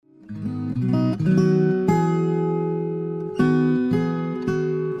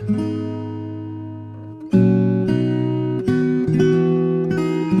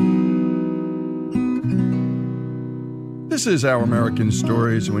This is Our American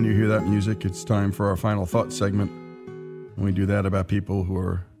Stories. When you hear that music, it's time for our final thought segment. And we do that about people who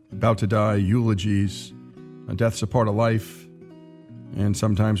are about to die, eulogies, death's a part of life, and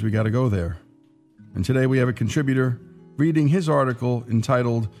sometimes we got to go there. And today we have a contributor reading his article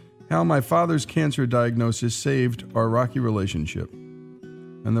entitled, How My Father's Cancer Diagnosis Saved Our Rocky Relationship.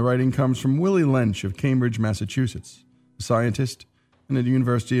 And the writing comes from Willie Lynch of Cambridge, Massachusetts, a scientist and a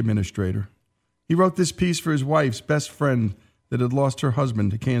university administrator. He wrote this piece for his wife's best friend that had lost her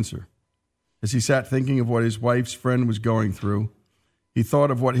husband to cancer. As he sat thinking of what his wife's friend was going through, he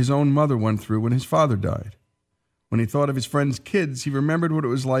thought of what his own mother went through when his father died. When he thought of his friend's kids, he remembered what it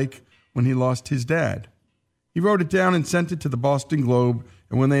was like when he lost his dad. He wrote it down and sent it to the Boston Globe,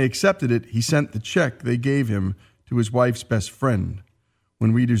 and when they accepted it, he sent the check they gave him to his wife's best friend.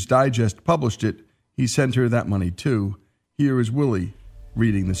 When Reader's Digest published it, he sent her that money too. Here is Willie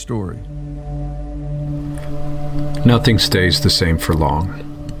reading the story. Nothing stays the same for long.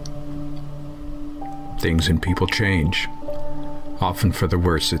 Things and people change, often for the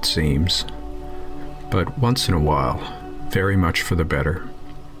worse it seems, but once in a while, very much for the better.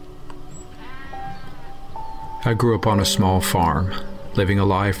 I grew up on a small farm, living a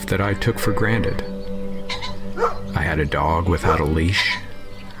life that I took for granted. I had a dog without a leash,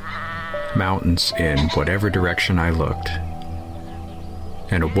 mountains in whatever direction I looked,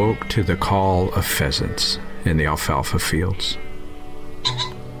 and awoke to the call of pheasants in the alfalfa fields.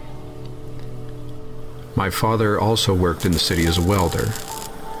 My father also worked in the city as a welder.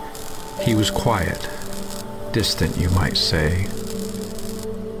 He was quiet, distant, you might say.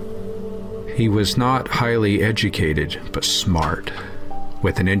 He was not highly educated, but smart,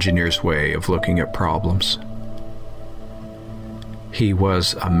 with an engineer's way of looking at problems. He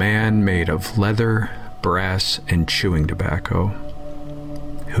was a man made of leather, brass, and chewing tobacco,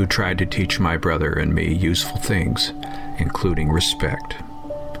 who tried to teach my brother and me useful things, including respect.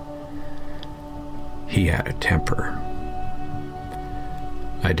 He had a temper.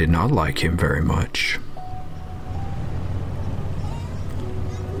 I did not like him very much.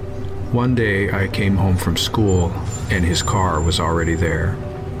 One day I came home from school and his car was already there.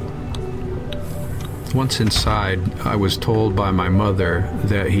 Once inside, I was told by my mother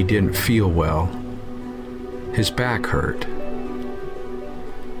that he didn't feel well. His back hurt.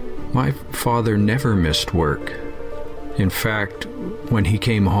 My father never missed work. In fact, when he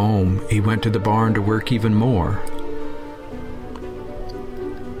came home, he went to the barn to work even more.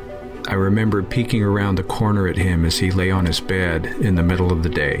 I remember peeking around the corner at him as he lay on his bed in the middle of the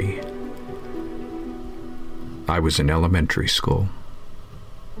day. I was in elementary school.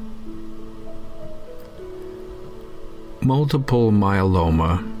 Multiple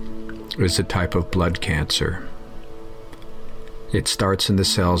myeloma is a type of blood cancer. It starts in the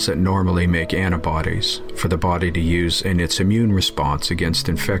cells that normally make antibodies for the body to use in its immune response against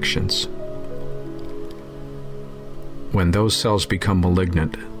infections. When those cells become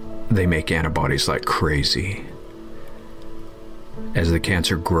malignant, they make antibodies like crazy. As the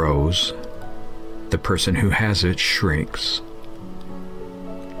cancer grows, the person who has it shrinks.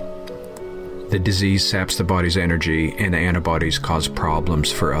 The disease saps the body's energy, and the antibodies cause problems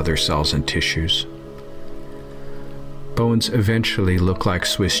for other cells and tissues. Bones eventually look like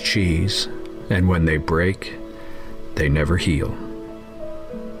Swiss cheese, and when they break, they never heal.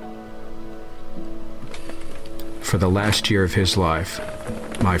 For the last year of his life,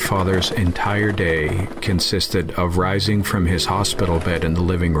 my father's entire day consisted of rising from his hospital bed in the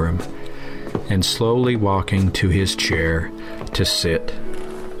living room and slowly walking to his chair to sit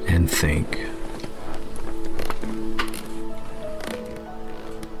and think.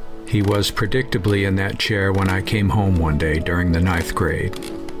 He was predictably in that chair when I came home one day during the 9th grade.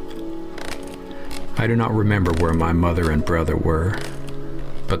 I do not remember where my mother and brother were,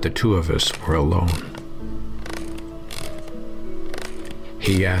 but the two of us were alone.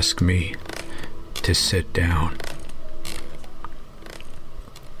 He asked me to sit down.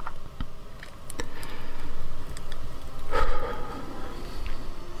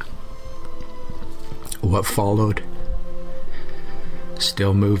 What followed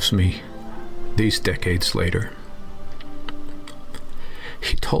still moves me these decades later.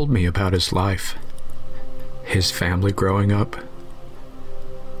 He told me about his life, his family growing up,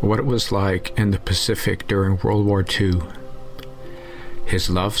 what it was like in the Pacific during World War II, his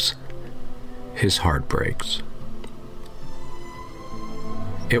loves, his heartbreaks.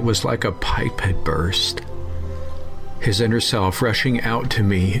 It was like a pipe had burst, his inner self rushing out to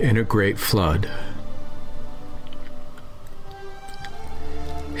me in a great flood.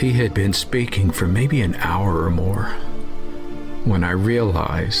 He had been speaking for maybe an hour or more when I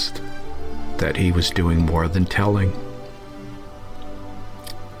realized that he was doing more than telling.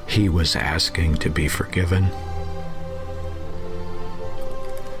 he was asking to be forgiven.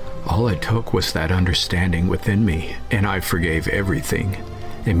 All it took was that understanding within me, and I forgave everything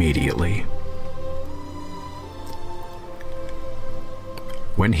immediately.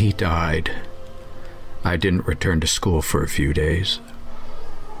 When he died, I didn't return to school for a few days.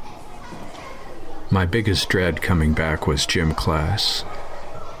 My biggest dread coming back was gym class.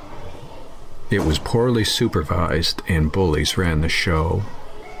 It was poorly supervised, and bullies ran the show.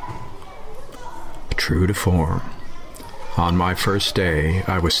 True to form, on my first day,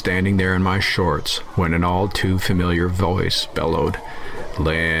 I was standing there in my shorts when an all too familiar voice bellowed,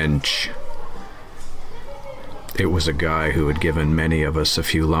 "Lynch." It was a guy who had given many of us a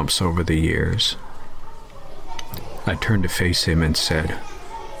few lumps over the years. I turned to face him and said,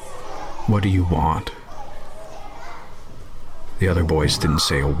 "What do you want?" The other boys didn't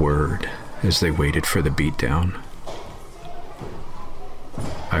say a word as they waited for the beatdown.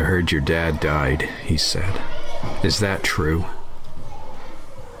 "I heard your dad died," he said. "Is that true?"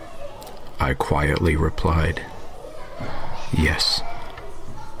 I quietly replied, "Yes."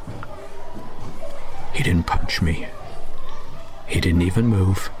 He didn't punch me. He didn't even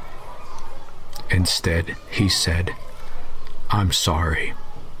move. Instead, he said, "I'm sorry."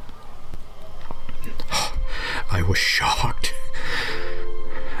 I was shocked.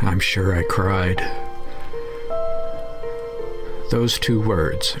 I'm sure I cried. Those two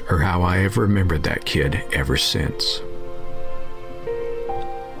words are how I have remembered that kid ever since.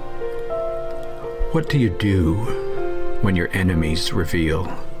 What do you do when your enemies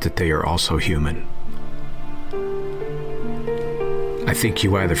reveal that they are also human? I think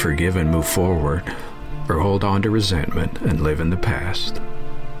you either forgive and move forward, or hold on to resentment and live in the past.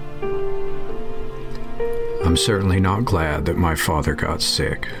 I'm certainly not glad that my father got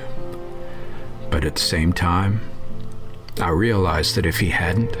sick, but at the same time, I realized that if he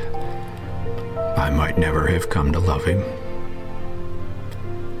hadn't, I might never have come to love him.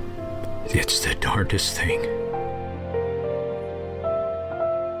 It's the darndest thing.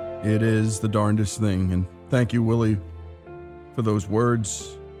 It is the darndest thing. And thank you, Willie, for those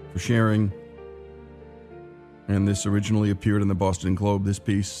words, for sharing. And this originally appeared in the Boston Globe. This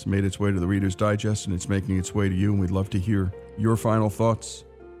piece made its way to the Reader's Digest, and it's making its way to you. And we'd love to hear your final thoughts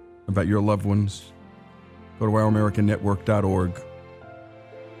about your loved ones. Go to ouramericannetwork.org.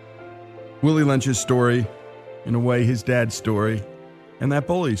 Willie Lynch's story, in a way his dad's story, and that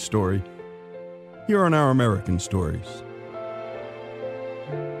bully's story, here on Our American Stories.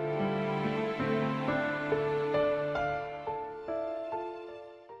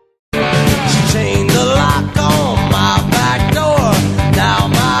 Chain the lock on my back door. Now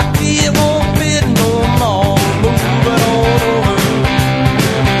my key won't fit no more. Moving on over,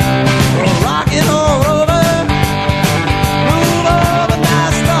 rocking on over. Move over,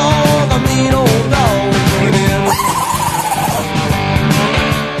 nice dog, a mean old dog.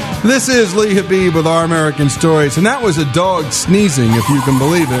 This is Lee Habib with Our American Stories, and that was a dog sneezing, if you can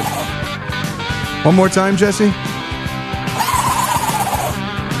believe it. One more time, Jesse.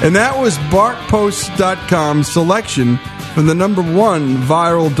 And that was BarkPost.com's selection from the #1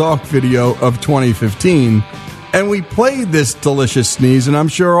 viral dog video of 2015. And we played this delicious sneeze, and I'm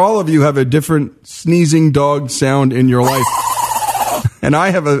sure all of you have a different sneezing dog sound in your life. And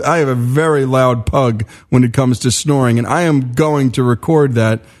I have a very loud pug when it comes to snoring, and I am going to record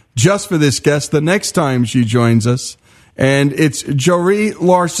that just for this guest the next time she joins us. And it's Jory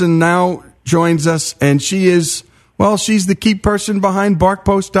Larson now joins us, and she is... well, she's the key person behind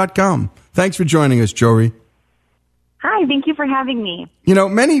BarkPost.com. Thanks for joining us, Jory. Hi, thank you for having me. You know,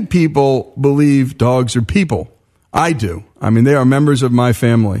 many people believe dogs are people. I do. I mean, they are members of my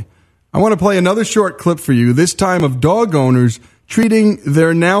family. I want to play another short clip for you, this time of dog owners treating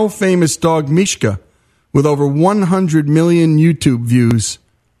their now famous dog, Mishka, with over 100 million YouTube views,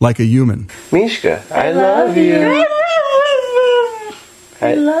 like a human. Mishka, I love you.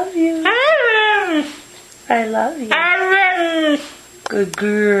 I love you. I love you. Good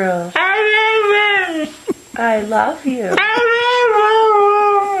girl. I love you.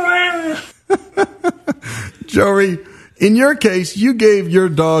 Jory, in your case, you gave your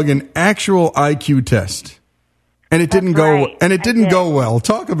dog an actual IQ test, and it didn't go. Right. And it didn't go well.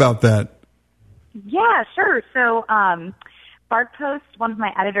 Talk about that. Yeah, sure. So, BarkPost, one of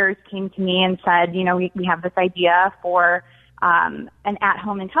my editors came to me and said, you know, we have this idea for an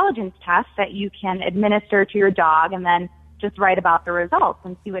at-home intelligence test that you can administer to your dog and then just write about the results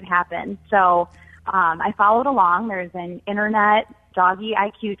and see what happens. So I followed along. There's an internet doggy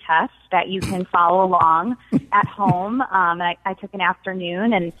IQ test that you can follow along at home. I took an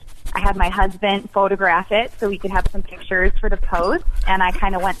afternoon, and I had my husband photograph it so we could have some pictures for the post, and I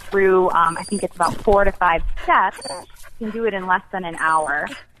kind of went through, I think it's about 4 to 5 steps. You can do it in less than an hour.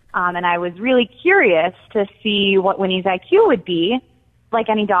 And I was really curious to see what Winnie's IQ would be. Like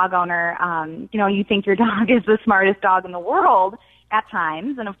any dog owner, you think your dog is the smartest dog in the world at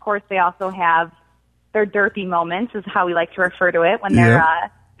times, and of course they also have their derpy moments, is how we like to refer to it, when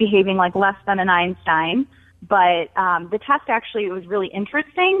they're behaving like less than an Einstein. But the test actually, it was really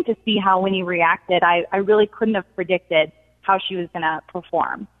interesting to see how Winnie reacted. I really couldn't have predicted how she was going to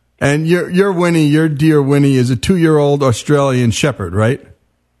perform. And your Winnie, your dear Winnie, is a 2-year-old Australian Shepherd, right?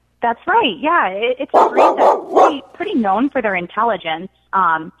 That's right. Yeah, it's a breed that's pretty known for their intelligence.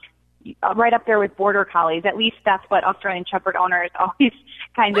 Right up there with Border Collies. At least that's what Australian Shepherd owners always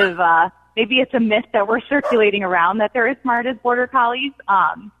kind of. Maybe it's a myth that we're circulating around that they're as smart as Border Collies.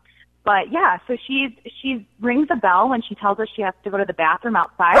 But yeah, so she rings a bell when she tells us she has to go to the bathroom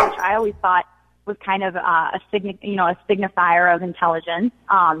outside, which I always thought was kind of a signifier of intelligence.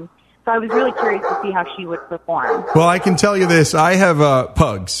 So I was really curious to see how she would perform. Well, I can tell you this: I have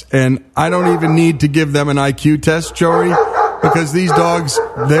pugs, and I don't even need to give them an IQ test, Jory, because these dogs,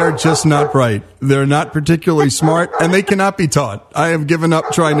 they're just not bright. They're not particularly smart, and they cannot be taught. I have given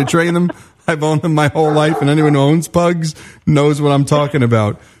up trying to train them. I've owned them my whole life, and anyone who owns pugs knows what I'm talking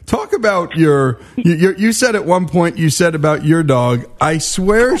about. Talk about you said at one point, you said about your dog, I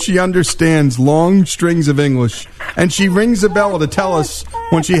swear she understands long strings of English, and she rings a bell to tell us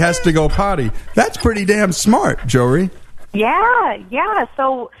when she has to go potty. That's pretty damn smart, Jory. Yeah.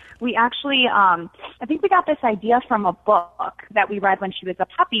 So we actually, I think we got this idea from a book that we read when she was a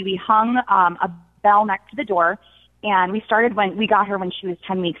puppy. We hung a bell next to the door, and we started when we got her when she was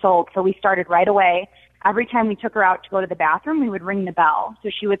 10 weeks old. So we started right away. Every time we took her out to go to the bathroom, we would ring the bell. So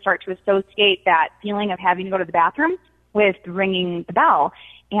she would start to associate that feeling of having to go to the bathroom with ringing the bell.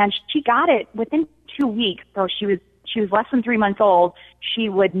 And she got it within 2 weeks. So she was less than 3 months old. She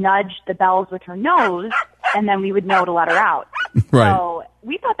would nudge the bells with her nose, and then we would know to let her out. Right. So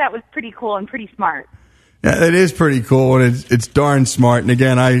we thought that was pretty cool and pretty smart. Yeah, it is pretty cool, and it's darn smart. And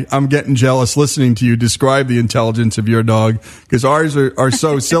again, I'm getting jealous listening to you describe the intelligence of your dog, because ours are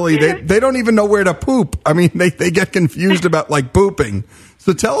so silly. They don't even know where to poop. I mean, they get confused about like pooping.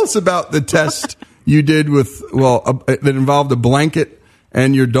 So tell us about the test you did with that involved a blanket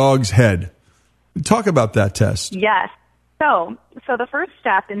and your dog's head. Talk about that test. Yes. So the first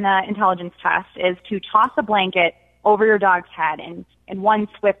step in the intelligence test is to toss a blanket over your dog's head in one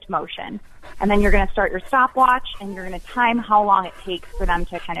swift motion. And then you're going to start your stopwatch, and you're going to time how long it takes for them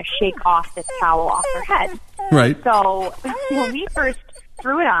to kind of shake off this towel off their head. Right. So when we first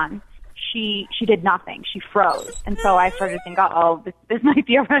threw it on, she did nothing. She froze. And so I started to think, this might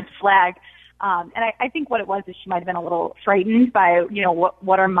be a red flag. And I think what it was is she might have been a little frightened by,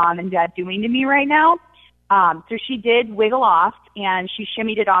 what are mom and dad doing to me right now? So she did wiggle off, and she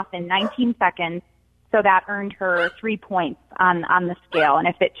shimmied it off in 19 seconds. So that earned her 3 points on the scale. And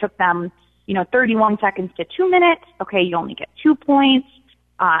if it took them, 31 seconds to 2 minutes, okay, you only get 2 points.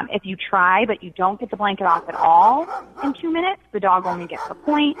 If you try but you don't get the blanket off at all in 2 minutes, the dog only gets a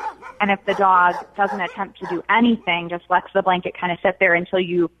point. And if the dog doesn't attempt to do anything, just lets the blanket kind of sit there until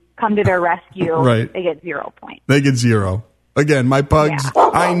you come to their rescue, right, they get 0 points. They get 0. Again, my pugs,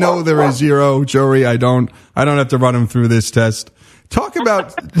 I know there is 0. Jory, I don't have to run them through this test. Talk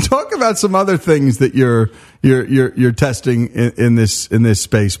about some other things that you're testing in this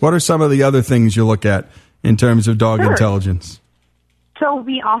space. What are some of the other things you look at in terms of dog intelligence? So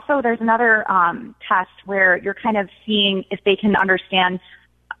there's another test where you're kind of seeing if they can understand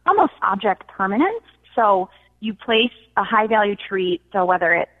almost object permanence. So you place a high value treat, so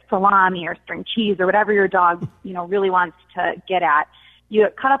whether it's salami or string cheese or whatever your dog really wants to get at, you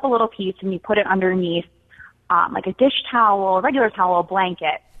cut up a little piece and you put it underneath like a dish towel, a regular towel, a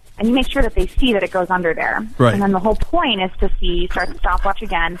blanket, and you make sure that they see that it goes under there. Right. And then the whole point is to start the stopwatch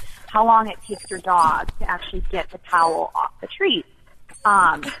again, how long it takes your dog to actually get the towel off the treat.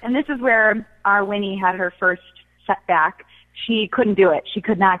 And this is where our Winnie had her first setback. She couldn't do it. She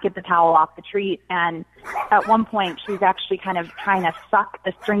could not get the towel off the treat. And at one point, she was actually kind of trying to suck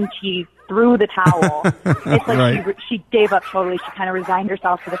the string cheese through the towel. It's like right. She gave up totally. She kind of resigned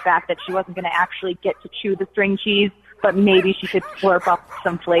herself to the fact that she wasn't going to actually get to chew the string cheese, but maybe she could slurp up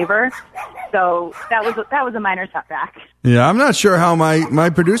some flavor. So that was a minor setback. Yeah, I'm not sure how my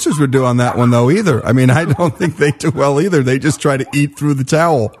producers would do on that one, though, either. I mean, I don't think they do well either. They just try to eat through the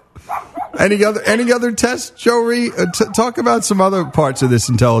towel. Any other tests, Jory? Talk about some other parts of this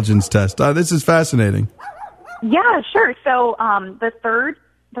intelligence test. This is fascinating. Yeah, sure. So the third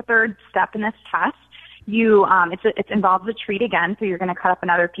step in this test, it involves a treat again. So you're going to cut up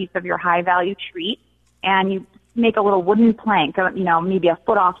another piece of your high value treat, and you make a little wooden plank, maybe a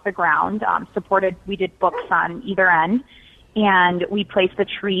foot off the ground, supported. We did books on either end, and we place the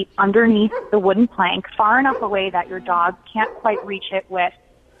treat underneath the wooden plank, far enough away that your dog can't quite reach it with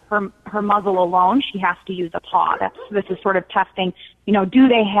her muzzle alone. She has to use a paw. This is sort of testing, do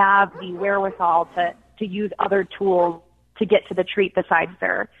they have the wherewithal to use other tools to get to the treat besides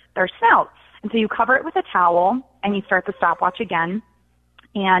their snout. And so you cover it with a towel, and you start the stopwatch again,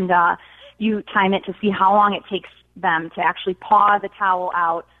 and you time it to see how long it takes them to actually paw the towel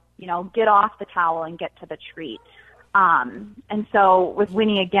out, get off the towel and get to the treat. And so with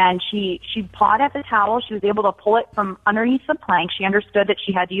Winnie again, she pawed at the towel. She was able to pull it from underneath the plank. She understood that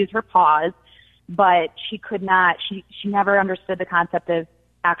she had to use her paws, but she could not, she never understood the concept of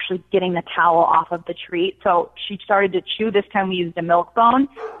actually getting the towel off of the treat. So she started to chew. This time we used a milk bone.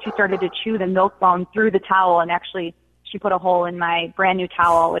 She started to chew the milk bone through the towel, and actually she put a hole in my brand new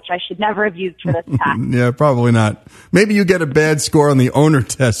towel, which I should never have used for this test. Yeah, probably not. Maybe you get a bad score on the owner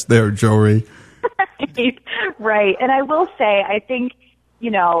test there, Jory. Right. And I will say, I think,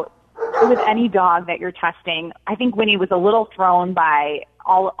 with any dog that you're testing, I think Winnie was a little thrown by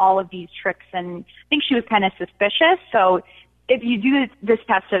all of these tricks, and I think she was kind of suspicious. So if you do this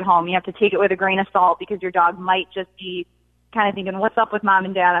test at home, you have to take it with a grain of salt, because your dog might just be kind of thinking, what's up with mom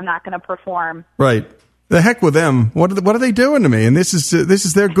and dad? I'm not going to perform. Right. The heck with them. What are they doing to me? And this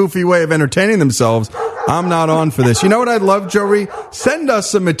is their goofy way of entertaining themselves. I'm not on for this. You know what I'd love, Jory? Send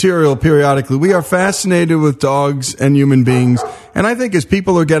us some material periodically. We are fascinated with dogs and human beings. And I think as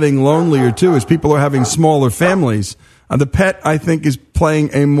people are getting lonelier too, as people are having smaller families, the pet, I think, is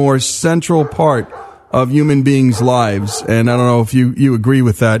playing a more central part of human beings' lives. And I don't know if you agree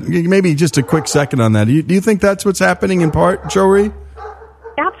with that. Maybe just a quick second on that. Do you think that's what's happening in part, Jory?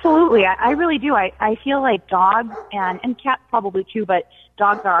 Absolutely. I really do. I feel like dogs and cats probably too, but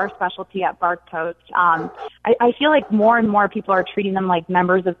dogs are our specialty at Bark Post. I feel like more and more people are treating them like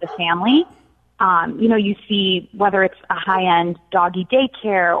members of the family. You see whether it's a high-end doggy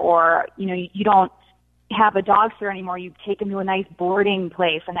daycare, or, you don't have a dog sitter anymore. You take them to a nice boarding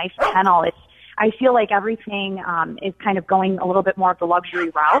place, a nice kennel. I feel like everything is kind of going a little bit more of the luxury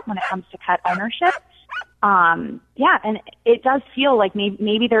route when it comes to pet ownership. And it does feel like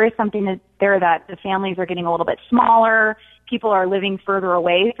maybe there is something there that the families are getting a little bit smaller. People are living further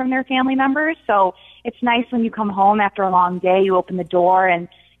away from their family members. So it's nice when you come home after a long day, you open the door, and,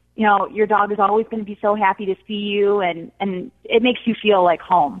 your dog is always going to be so happy to see you, and it makes you feel like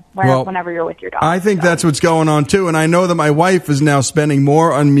home whenever you're with your dog. I think that's what's going on too. And I know that my wife is now spending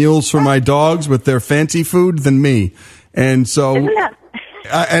more on meals for my dogs with their fancy food than me. And so, isn't that?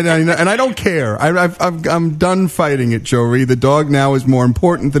 And I don't care. I'm done fighting it, Jory. The dog now is more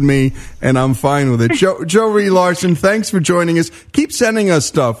important than me, and I'm fine with it. Jory Larson, thanks for joining us. Keep sending us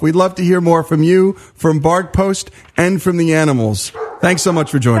stuff. We'd love to hear more from you, from Bark Post, and from the animals. Thanks so much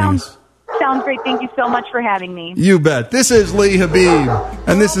for joining us. Sounds great. Thank you so much for having me. You bet. This is Lee Habib,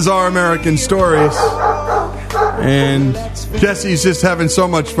 and this is Our American Stories. And Jesse's just having so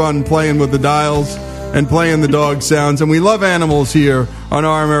much fun playing with the dials and playing the dog sounds. And we love animals here on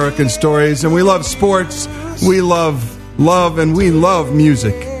Our American Stories. And we love sports. We love, and we love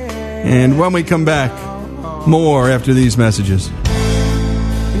music. And when we come back, more after these messages.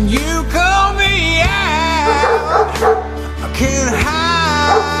 You call me out, I can't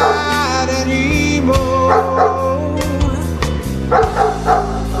hide anymore.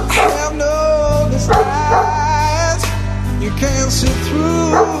 I have no disguise, you can't see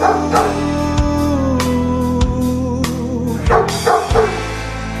through.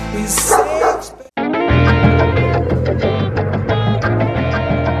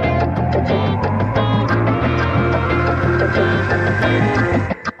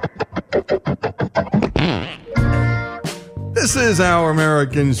 This is Our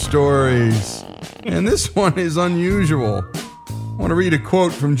American Stories, and this one is unusual. I want to read a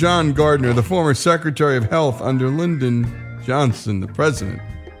quote from John Gardner, the former Secretary of Health under Lyndon Johnson, the President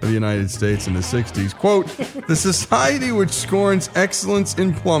of the United States in the 60s. Quote, "The society which scorns excellence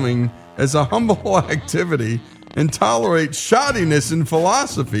in plumbing as a humble activity and tolerates shoddiness in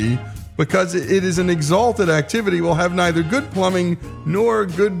philosophy because it is an exalted activity will have neither good plumbing nor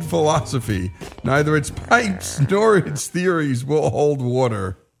good philosophy. Neither its pipes nor its theories will hold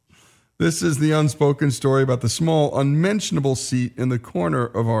water." This is the unspoken story about the small, unmentionable seat in the corner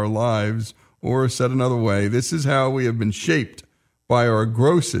of our lives. Or said another way, this is how we have been shaped by our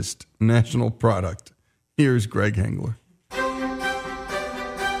grossest national product. Here's Greg Hengler.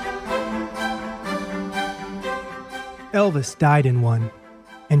 Elvis died in one,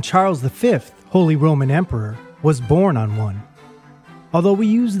 and Charles V Holy Roman Emperor, was born on one. Although we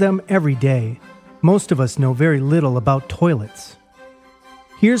use them every day, most of us know very little about toilets.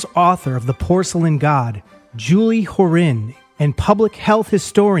 Here's author of The Porcelain God, Julie Horin, and public health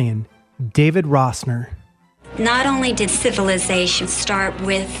historian David Rossner. Not only did civilization start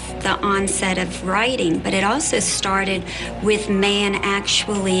with the onset of writing, but it also started with man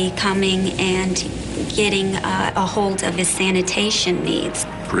actually coming and getting a hold of his sanitation needs.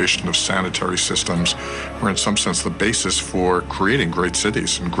 Creation of sanitary systems were in some sense the basis for creating great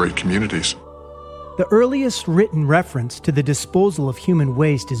cities and great communities. The earliest written reference to the disposal of human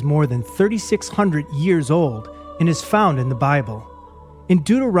waste is more than 3,600 years old and is found in the Bible. In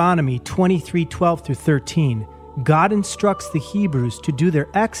Deuteronomy 23:12-13, God instructs the Hebrews to do their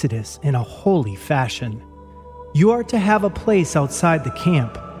exodus in a holy fashion. You are to have a place outside the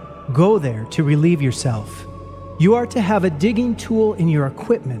camp. Go there to relieve yourself. You are to have a digging tool in your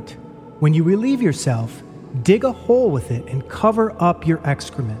equipment. When you relieve yourself, dig a hole with it and cover up your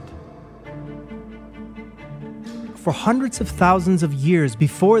excrement. For hundreds of thousands of years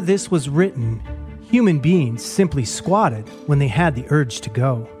before this was written, human beings simply squatted when they had the urge to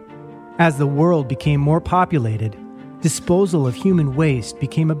go. As the world became more populated, disposal of human waste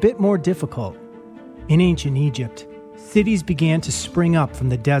became a bit more difficult. In ancient Egypt, cities began to spring up from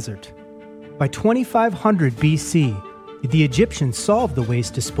the desert. By 2500 BC, the Egyptians solved the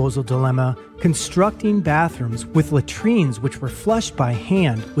waste disposal dilemma, constructing bathrooms with latrines which were flushed by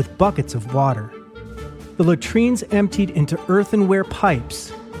hand with buckets of water. The latrines emptied into earthenware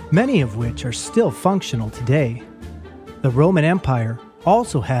pipes, many of which are still functional today. The Roman Empire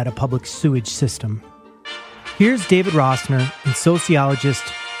also had a public sewage system. Here's David Rossner and sociologist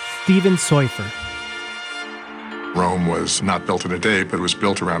Stephen Seufer. Rome was not built in a day, but it was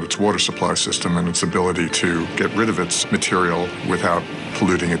built around its water supply system and its ability to get rid of its material without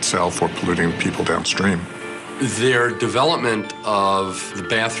polluting itself or polluting people downstream. Their development of the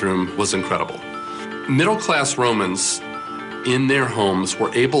bathroom was incredible. Middle-class Romans in their homes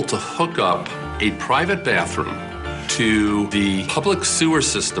were able to hook up a private bathroom to the public sewer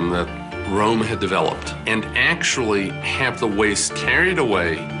system that Rome had developed and actually have the waste carried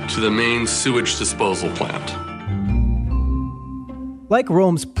away to the main sewage disposal plant. Like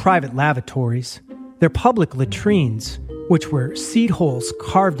Rome's private lavatories, their public latrines, which were seat holes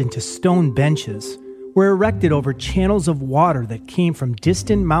carved into stone benches, were erected over channels of water that came from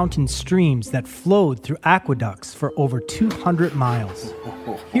distant mountain streams that flowed through aqueducts for over 200 miles.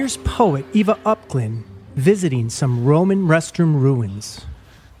 Here's poet Eva Upglin visiting some Roman restroom ruins.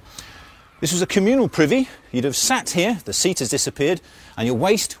 This was a communal privy. You'd have sat here, the seat has disappeared, and your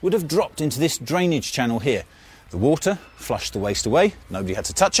waste would have dropped into this drainage channel here. The water flushed the waste away, nobody had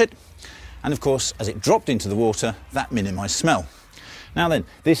to touch it, and of course, as it dropped into the water, that minimised smell. Now then,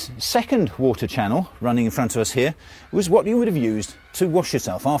 this second water channel running in front of us here was what you would have used to wash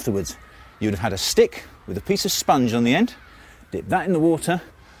yourself afterwards. You would have had a stick with a piece of sponge on the end, dip that in the water,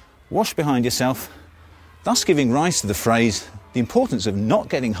 wash behind yourself, thus giving rise to the phrase, the importance of not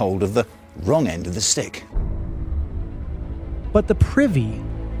getting hold of the wrong end of the stick. But the privy,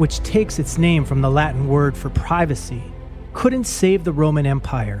 which takes its name from the Latin word for privacy, couldn't save the Roman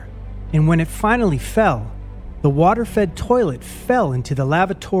Empire, and when it finally fell, the water-fed toilet fell into the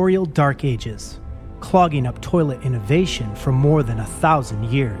lavatorial Dark Ages, clogging up toilet innovation for more than 1,000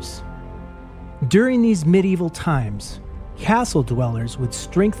 years. During these medieval times, castle dwellers would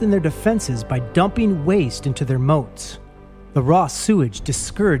strengthen their defenses by dumping waste into their moats. The raw sewage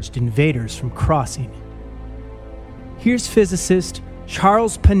discouraged invaders from crossing. Here's physicist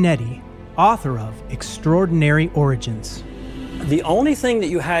Charles Panetti, author of Extraordinary Origins. The only thing that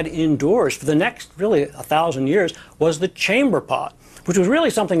you had indoors for the next, really, 1,000 years was the chamber pot, which was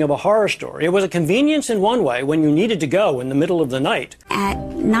really something of a horror story. It was a convenience in one way when you needed to go in the middle of the night. At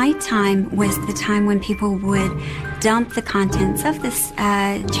nighttime was the time when people would dump the contents of this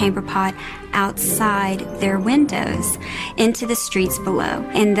chamber pot outside their windows into the streets below.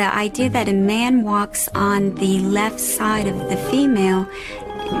 And the idea that a man walks on the left side of the female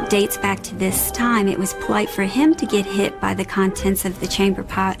dates back to this time. It was polite for him to get hit by the contents of the chamber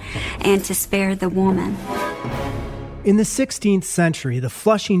pot and to spare the woman. In the 16th century, the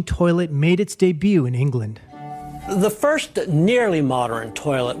flushing toilet made its debut in England. The first nearly modern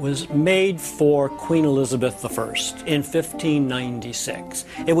toilet was made for Queen Elizabeth I in 1596.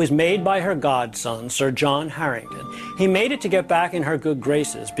 It was made by her godson, Sir John Harrington. He made it to get back in her good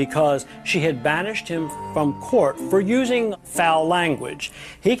graces because she had banished him from court for using foul language.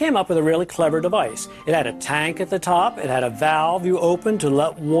 He came up with a really clever device. It had a tank at the top, it had a valve you opened to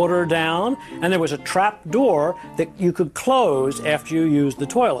let water down, and there was a trap door that you could close after you used the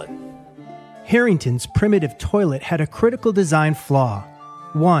toilet. Harrington's primitive toilet had a critical design flaw.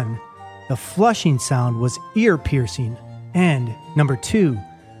 1. The flushing sound was ear-piercing. And, number 2,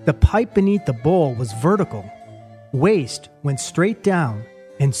 the pipe beneath the bowl was vertical. Waste went straight down,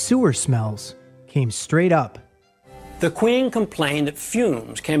 and sewer smells came straight up. The Queen complained that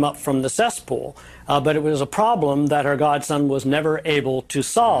fumes came up from the cesspool, but it was a problem that her godson was never able to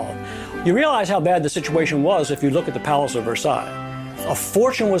solve. You realize how bad the situation was if you look at the Palace of Versailles. A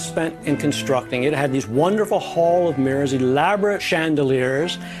fortune was spent in constructing it. It had these wonderful hall of mirrors, elaborate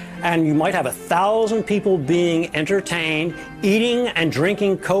chandeliers, and you might have 1,000 people being entertained, eating and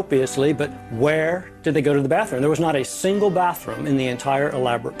drinking copiously, but where did they go to the bathroom? There was not a single bathroom in the entire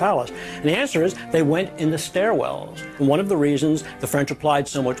elaborate palace. And the answer is they went in the stairwells. And one of the reasons the French applied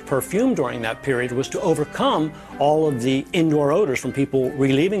so much perfume during that period was to overcome all of the indoor odors from people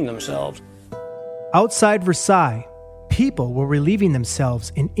relieving themselves. Outside Versailles, people were relieving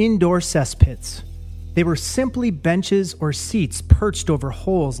themselves in indoor cesspits. They were simply benches or seats perched over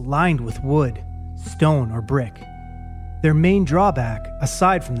holes lined with wood, stone, or brick. Their main drawback,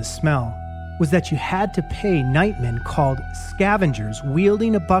 aside from the smell, was that you had to pay nightmen called scavengers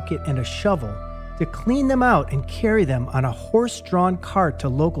wielding a bucket and a shovel to clean them out and carry them on a horse-drawn cart to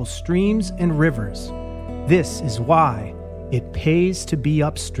local streams and rivers. This is why it pays to be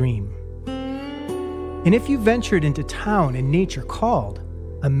upstream. And if you ventured into town and nature called,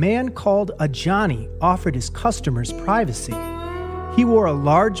 a man called a Johnny offered his customers privacy. He wore a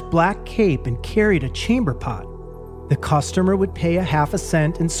large black cape and carried a chamber pot. The customer would pay a half a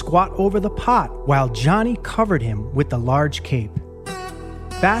cent and squat over the pot while Johnny covered him with the large cape.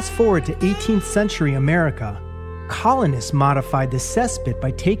 Fast forward to 18th century America, colonists modified the cesspit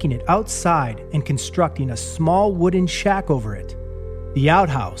by taking it outside and constructing a small wooden shack over it. The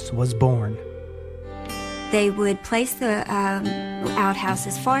outhouse was born. They would place the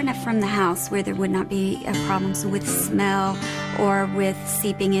outhouses far enough from the house where there would not be problems with smell or with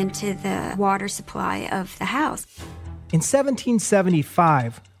seeping into the water supply of the house. In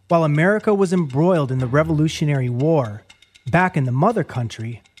 1775, while America was embroiled in the Revolutionary War, back in the mother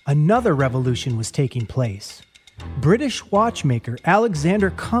country, another revolution was taking place. British watchmaker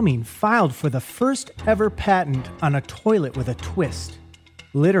Alexander Cumming filed for the first ever patent on a toilet with a twist.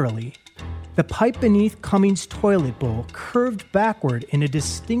 Literally, the pipe beneath Cumming's toilet bowl curved backward in a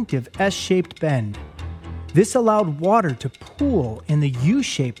distinctive S-shaped bend. This allowed water to pool in the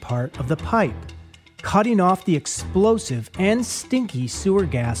U-shaped part of the pipe, cutting off the explosive and stinky sewer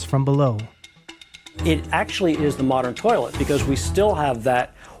gas from below. It actually is the modern toilet because we still have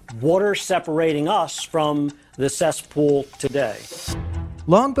that water separating us from the cesspool today.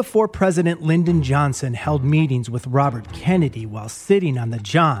 Long before President Lyndon Johnson held meetings with Robert Kennedy while sitting on the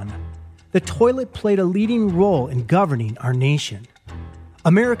John, the toilet played a leading role in governing our nation.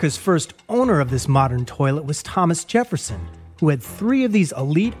 America's first owner of this modern toilet was Thomas Jefferson, who had 3 of these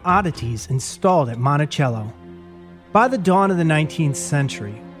elite oddities installed at Monticello. By the dawn of the 19th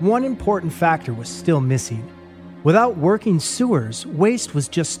century, one important factor was still missing. Without working sewers, waste was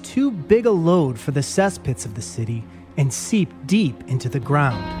just too big a load for the cesspits of the city and seeped deep into the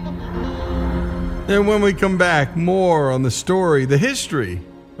ground. And when we come back, more on the story, the history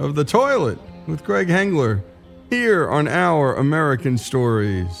of the toilet with Greg Hengler here on Our American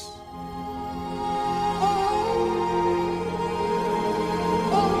Stories.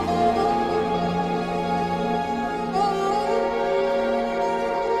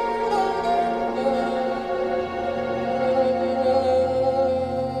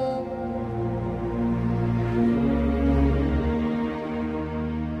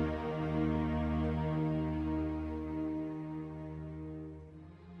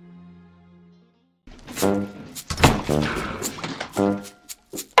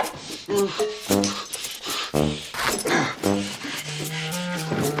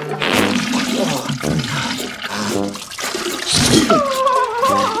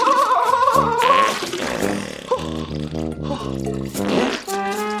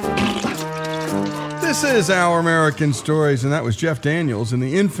 This is Our American Stories, and that was Jeff Daniels in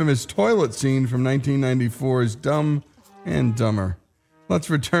the infamous toilet scene from 1994's Dumb and Dumber. Let's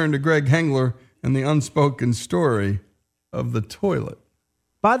return to Greg Hengler and the unspoken story of the toilet.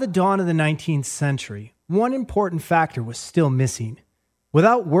 By the dawn of the 19th century, one important factor was still missing.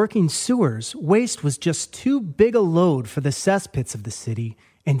 Without working sewers, waste was just too big a load for the cesspits of the city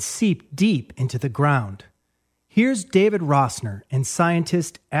and seeped deep into the ground. Here's David Rossner and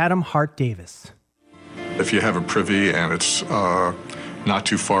scientist Adam Hart Davis. If you have a privy and it's not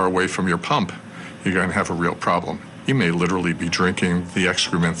too far away from your pump, you're going to have a real problem. You may literally be drinking the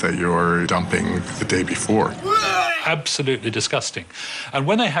excrement that you're dumping the day before. absolutely disgusting. And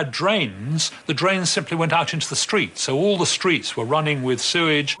when they had drains, the drains simply went out into the streets. So all the streets were running with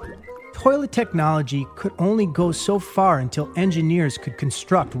sewage. Toilet technology could only go so far until engineers could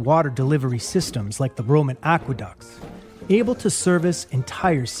construct water delivery systems like the Roman aqueducts, able to service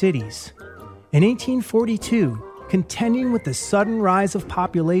entire cities. In 1842, contending with the sudden rise of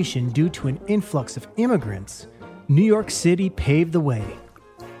population due to an influx of immigrants, New York City paved the way.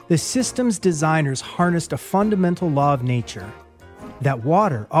 The system's designers harnessed a fundamental law of nature, that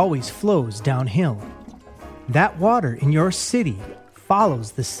water always flows downhill. That water in your city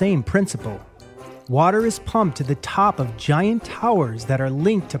follows the same principle. Water is pumped to the top of giant towers that are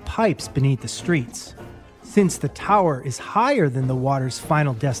linked to pipes beneath the streets. Since the tower is higher than the water's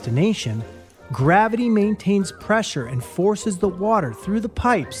final destination, gravity maintains pressure and forces the water through the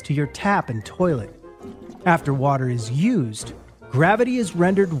pipes to your tap and toilet. After water is used, gravity is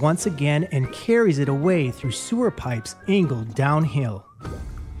rendered once again and carries it away through sewer pipes angled downhill.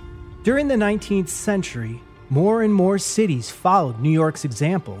 During the 19th century, more and more cities followed New York's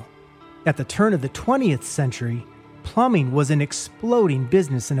example. At the turn of the 20th century, plumbing was an exploding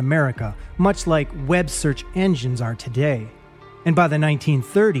business in America, much like web search engines are today. And by the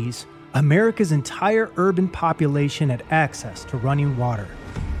 1930s, America's entire urban population had access to running water.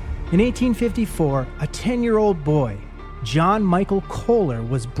 In 1854, a 10-year-old boy, John Michael Kohler,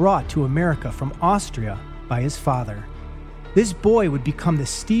 was brought to America from Austria by his father. This boy would become the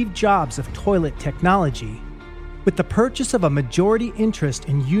Steve Jobs of toilet technology. With the purchase of a majority interest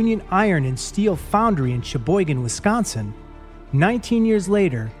in Union Iron and Steel Foundry in Sheboygan, Wisconsin, 19 years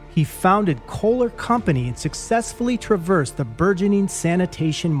later, he founded Kohler Company and successfully traversed the burgeoning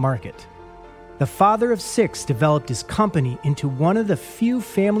sanitation market. The father of 6 developed his company into one of the few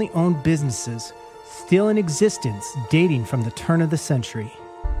family-owned businesses still in existence dating from the turn of the century.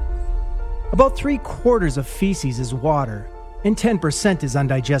 About 3/4 of feces is water, and 10% is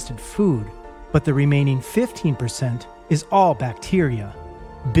undigested food, but the remaining 15% is all bacteria,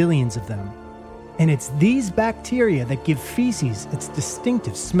 billions of them. And it's these bacteria that give feces its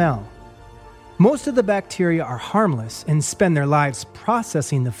distinctive smell. Most of the bacteria are harmless and spend their lives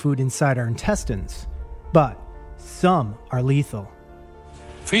processing the food inside our intestines, but some are lethal.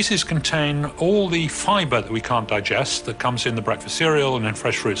 Feces contain all the fiber that we can't digest that comes in the breakfast cereal and in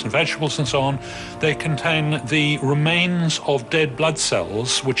fresh fruits and vegetables and so on. They contain the remains of dead blood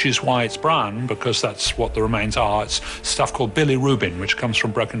cells, which is why it's brown, because that's what the remains are. It's stuff called bilirubin, which comes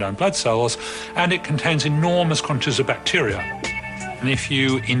from broken down blood cells, and it contains enormous quantities of bacteria. And if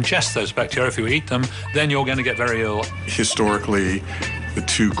you ingest those bacteria, if you eat them, then you're going to get very ill. Historically, the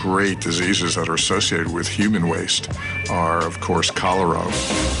 2 great diseases that are associated with human waste are, of course, cholera.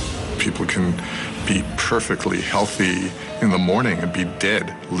 People can be perfectly healthy in the morning and be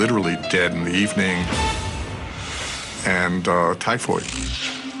dead, literally dead in the evening. And typhoid,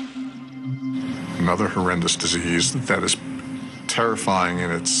 another horrendous disease that is terrifying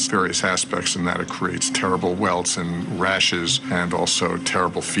in its various aspects, in that it creates terrible welts and rashes and also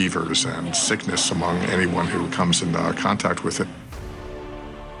terrible fevers and sickness among anyone who comes in contact with it.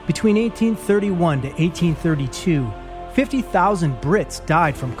 Between 1831 to 1832, 50,000 Brits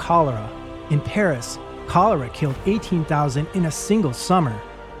died from cholera. In Paris, cholera killed 18,000 in a single summer.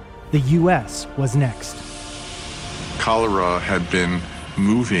 The U.S. was next. Cholera had been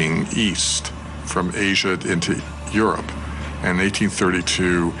moving east from Asia into Europe. And in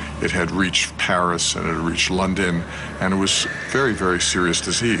 1832, it had reached Paris and it had reached London, and it was very, very serious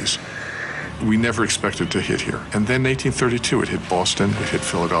disease. We never expected to hit here. And then in 1832, it hit Boston, it hit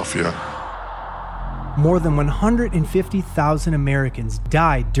Philadelphia. More than 150,000 Americans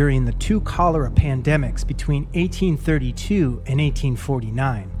died during the 2 cholera pandemics between 1832 and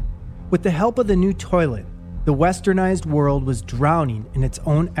 1849. With the help of the new toilet, the westernized world was drowning in its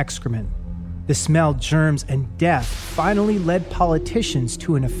own excrement. The smell, germs, and death finally led politicians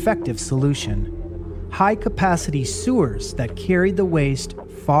to an effective solution: high-capacity sewers that carried the waste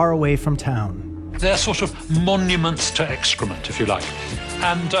far away from town. They're sort of monuments to excrement, if you like.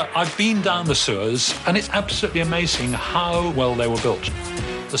 And I've been down the sewers, and it's absolutely amazing how well they were built.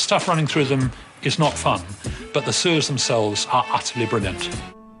 The stuff running through them is not fun, but the sewers themselves are utterly brilliant.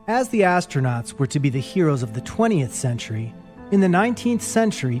 As the astronauts were to be the heroes of the 20th century, in the 19th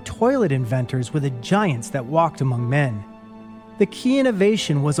century, toilet inventors were the giants that walked among men. The key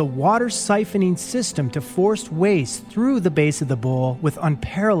innovation was a water siphoning system to force waste through the base of the bowl with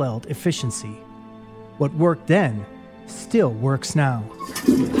unparalleled efficiency. What worked then still works now.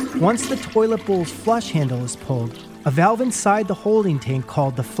 Once the toilet bowl's flush handle is pulled, a valve inside the holding tank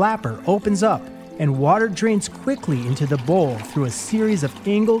called the flapper opens up, and water drains quickly into the bowl through a series of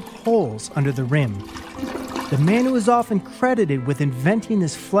angled holes under the rim. the man who is often credited with inventing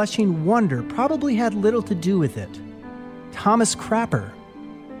this fleshing wonder probably had little to do with it. Thomas Crapper.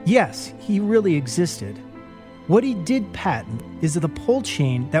 Yes, he really existed. What he did patent is the pull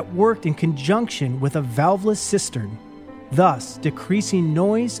chain that worked in conjunction with a valveless cistern, thus decreasing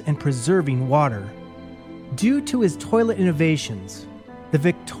noise and preserving water. Due to his toilet innovations, the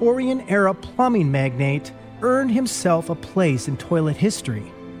Victorian-era plumbing magnate earned himself a place in toilet history,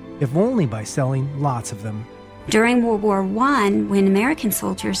 if only by selling lots of them. During World War I, when American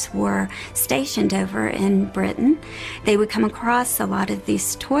soldiers were stationed over in Britain, they would come across a lot of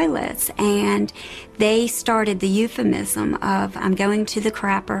these toilets, and they started the euphemism of, I'm going to the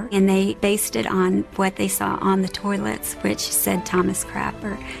crapper, and they based it on what they saw on the toilets, which said Thomas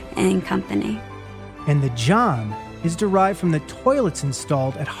Crapper and Company. And the John is derived from the toilets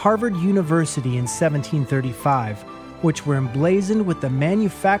installed at Harvard University in 1735, which were emblazoned with the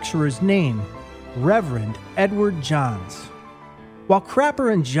manufacturer's name, Reverend Edward Johns. While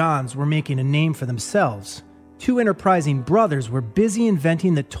Crapper and Johns were making a name for themselves, two enterprising brothers were busy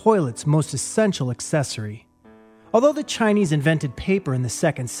inventing the toilet's most essential accessory. Although the Chinese invented paper in the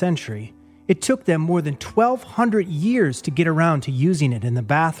 2nd century, it took them more than 1,200 years to get around to using it in the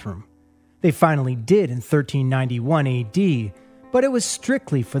bathroom. They finally did in 1391 AD, but it was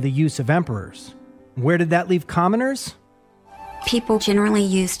strictly for the use of emperors. Where did that leave commoners? People generally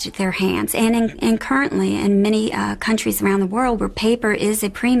used their hands, and currently in many countries around the world where paper is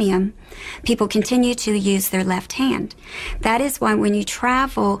a premium, people continue to use their left hand. That is why when you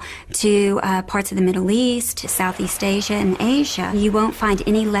travel to parts of the Middle East, Southeast Asia, and Asia, you won't find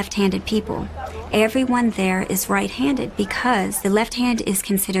any left-handed people. Everyone there is right-handed because the left hand is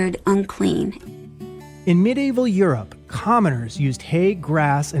considered unclean. In medieval Europe, commoners used hay,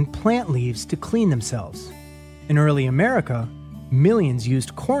 grass, and plant leaves to clean themselves. In early America, millions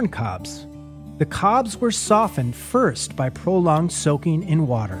used corn cobs. The cobs were softened first by prolonged soaking in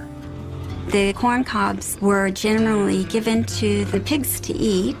water. The corn cobs were generally given to the pigs to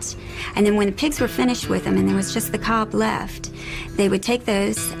eat, and then when the pigs were finished with them and there was just the cob left, they would take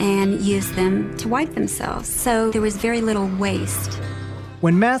those and use them to wipe themselves. So there was very little waste.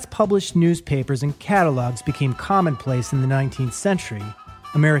 When mass-published newspapers and catalogs became commonplace in the 19th century,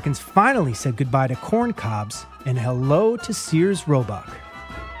 Americans finally said goodbye to corn cobs and hello to Sears Roebuck.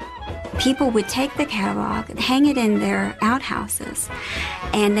 People would take the catalog, hang it in their outhouses,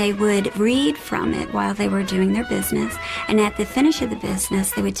 and they would read from it while they were doing their business. And at the finish of the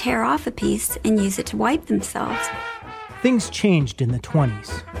business, they would tear off a piece and use it to wipe themselves. Things changed in the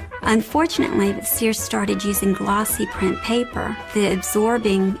 20s. Unfortunately, Sears started using glossy print paper. The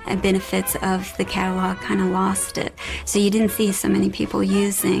absorbing benefits of the catalog kind of lost it. So you didn't see so many people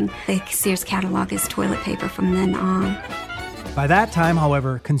using the Sears catalog as toilet paper from then on. By that time,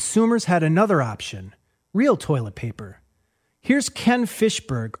 however, consumers had another option, real toilet paper. Here's Ken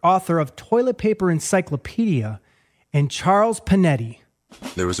Fishberg, author of Toilet Paper Encyclopedia, and Charles Panetti.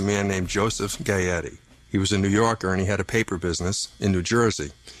 There was a man named Joseph Gaetti. He was a New Yorker and he had a paper business in New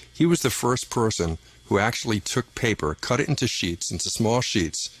Jersey. He was the first person who actually took paper, cut it into small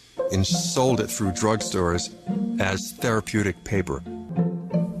sheets, and sold it through drugstores as therapeutic paper.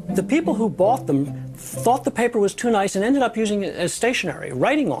 The people who bought them thought the paper was too nice and ended up using it as stationery,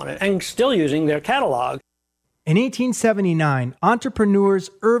 writing on it, and still using their catalog. In 1879, entrepreneurs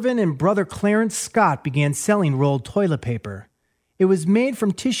Irvin and brother Clarence Scott began selling rolled toilet paper. It was made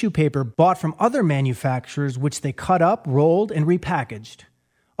from tissue paper bought from other manufacturers, which they cut up, rolled, and repackaged.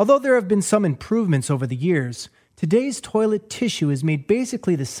 Although there have been some improvements over the years, today's toilet tissue is made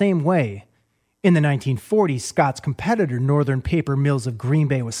basically the same way. In the 1940s, Scott's competitor, Northern Paper Mills of Green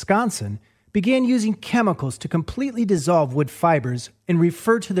Bay, Wisconsin, began using chemicals to completely dissolve wood fibers and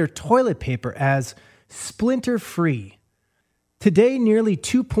referred to their toilet paper as splinter-free. Today, nearly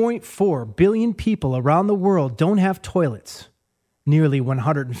 2.4 billion people around the world don't have toilets. Nearly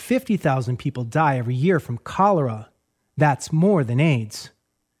 150,000 people die every year from cholera. That's more than AIDS.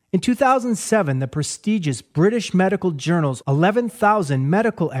 In 2007, the prestigious British medical journal's 11,000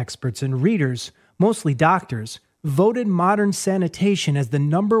 medical experts and readers, mostly doctors, voted modern sanitation as the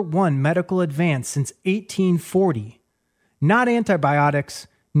 #1 medical advance since 1840. Not antibiotics,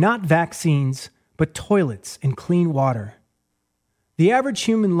 not vaccines, but toilets and clean water. The average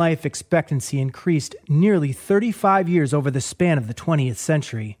human life expectancy increased nearly 35 years over the span of the 20th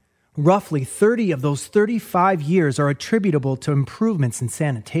century. Roughly 30 of those 35 years are attributable to improvements in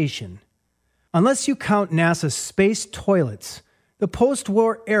sanitation. Unless you count NASA's space toilets, the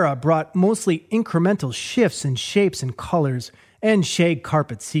post-war era brought mostly incremental shifts in shapes and colors and shag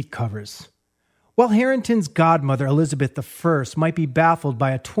carpet seat covers. While Harrington's godmother Elizabeth I might be baffled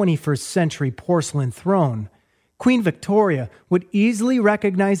by a 21st century porcelain throne, Queen Victoria would easily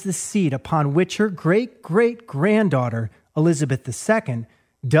recognize the seat upon which her great-great-granddaughter, Elizabeth II,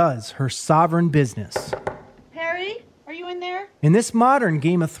 does her sovereign business. Perry, are you in there? In this modern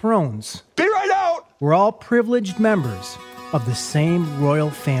Game of Thrones, Be right out! we're all privileged members of the same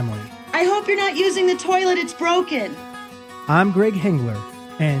royal family. I hope you're not using the toilet, it's broken. I'm Greg Hengler,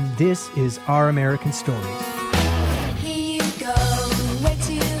 and this is Our American Stories.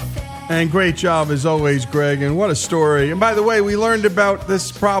 And great job as always, Greg, and what a story. And by the way, we learned about this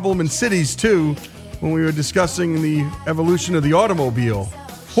problem in cities too when we were discussing the evolution of the automobile.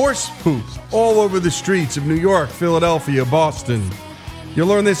 Horse poop all over the streets of New York, Philadelphia, Boston. You'll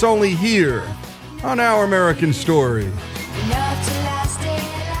learn this only here on Our American Story.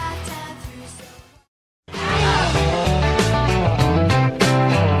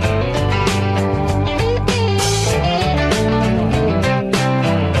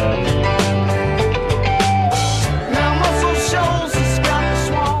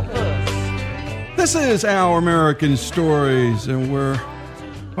 This is Our American Stories, and we're,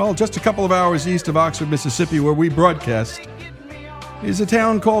 well, just a couple of hours east of Oxford, Mississippi, where we broadcast, is a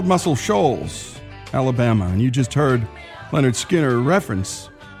town called Muscle Shoals, Alabama. And you just heard Leonard Skinner reference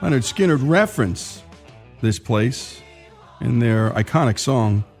this place in their iconic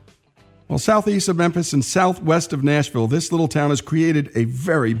song. Well, southeast of Memphis and southwest of Nashville, this little town has created a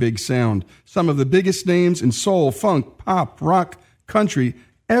very big sound. Some of the biggest names in soul, funk, pop, rock, country,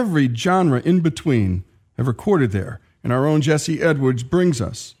 every genre in between have recorded there, and our own Jesse Edwards brings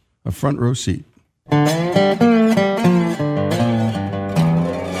us a front row seat.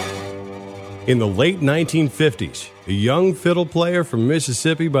 In the late 1950s, a young fiddle player from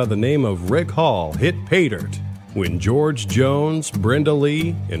Mississippi by the name of Rick Hall hit pay dirt when George Jones, Brenda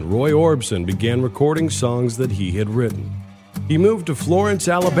Lee, and Roy Orbison began recording songs that he had written. He moved to Florence,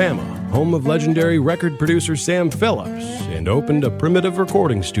 Alabama, home of legendary record producer Sam Phillips, and opened a primitive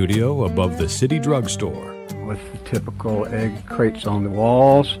recording studio above the city drugstore. With the typical egg crates on the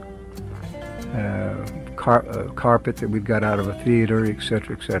walls, carpet that we've got out of a theater,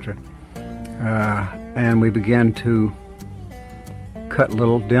 etc., etc. And we began to cut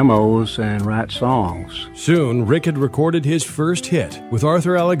little demos and write songs. Soon, Rick had recorded his first hit with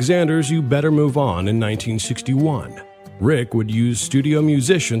Arthur Alexander's You Better Move On in 1961. Rick would use studio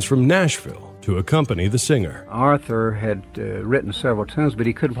musicians from Nashville to accompany the singer. Arthur had written several tunes, but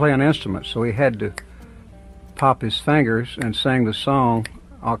he couldn't play an instrument, so he had to pop his fingers and sing the song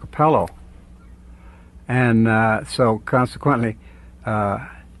a cappella. And so consequently,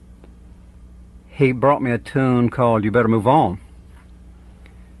 he brought me a tune called You Better Move On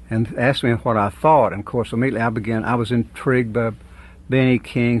and asked me what I thought. And of course, immediately I was intrigued by Benny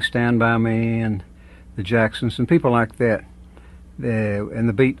King, Stand By Me, and the Jacksons and people like that. And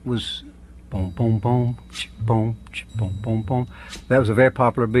the beat was boom, boom, boom, boom, boom, boom, boom. That was a very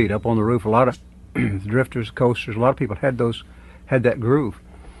popular beat up on the roof. A lot of drifters, coasters, a lot of people had that groove.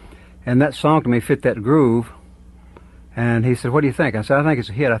 And that song to me fit that groove. And he said, "What do you think?" I said, "I think it's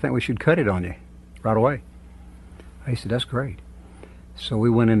a hit. I think we should cut it on you right away." He said, "That's great." So we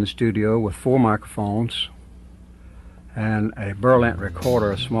went in the studio with 4 microphones and a Burlant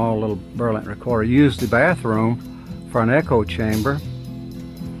recorder, a small little Burlant recorder. Used the bathroom for an echo chamber,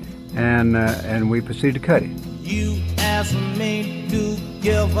 and we proceeded to cut it. You asked me to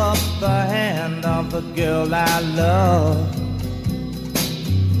give up the hand of the girl I love.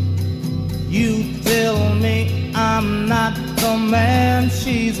 You tell me I'm not the man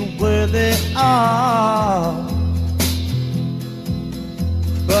she's worthy of.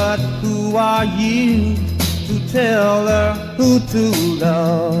 But who are you to tell her who to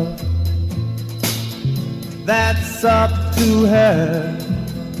love? That's up to her,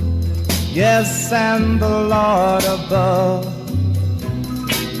 yes, and the Lord above.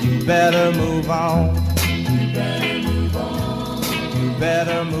 You better move on. You better move on. You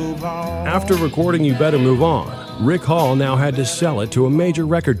better move on. After recording You Better Move On, Rick Hall now had to sell it to a major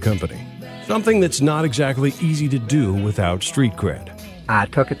record company, something that's not exactly easy to do without street cred. I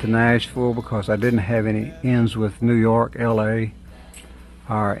took it to Nashville because I didn't have any ends with New York, L.A.,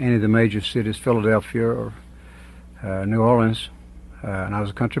 or any of the major cities, Philadelphia or New Orleans. And I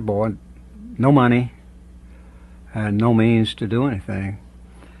was a country boy, no money, and no means to do anything.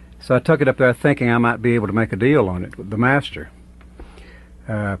 So I took it up there thinking I might be able to make a deal on it with the master.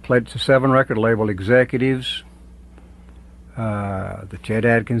 Played to 7 record label executives, the Chet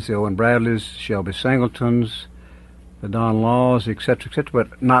Atkins, the Owen Bradleys, Shelby Singletons, the Don Laws, etc.,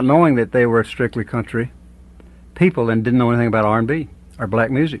 but not knowing that they were strictly country people and didn't know anything about R&B or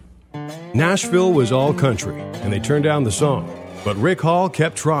black music. Nashville was all country, and they turned down the song. But Rick Hall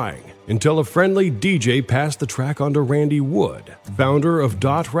kept trying. until a friendly DJ passed the track on to Randy Wood, founder of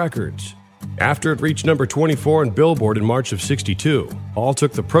Dot Records. After it reached number 24 on Billboard in March of '62, Hall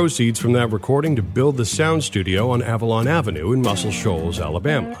took the proceeds from that recording to build the sound studio on Avalon Avenue in Muscle Shoals,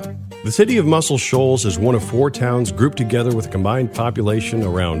 Alabama. The city of Muscle Shoals is one of 4 towns grouped together with a combined population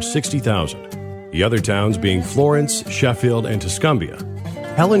around 60,000. The other towns being Florence, Sheffield, and Tuscumbia.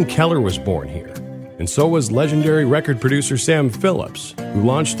 Helen Keller was born here, and so was legendary record producer Sam Phillips, who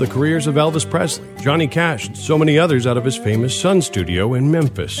launched the careers of Elvis Presley, Johnny Cash, and so many others out of his famous Sun studio in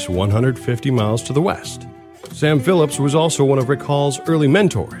Memphis, 150 miles to the west. Sam Phillips was also one of Rick Hall's early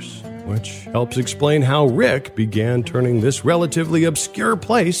mentors, which helps explain how Rick began turning this relatively obscure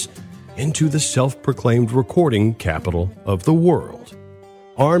place into the self-proclaimed recording capital of the world.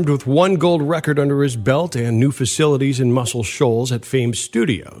 Armed with 1 gold record under his belt and new facilities in Muscle Shoals at famed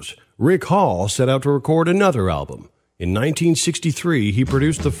studios, Rick Hall set out to record another album. In 1963, he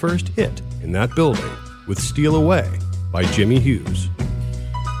produced the first hit in that building with Steal Away by Jimmy Hughes.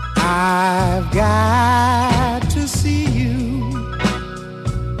 I've got to see you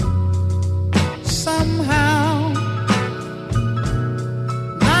somehow,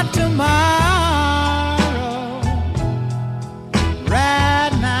 not tomorrow,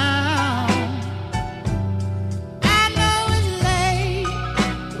 right now. I know it's late,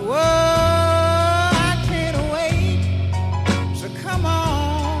 but whoa, I can't wait, so come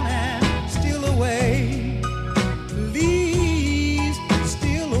on and steal away, please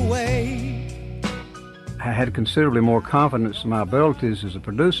steal away. I had considerably more confidence in my abilities as a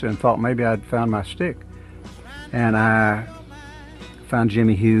producer and thought maybe I'd found my stick. And I found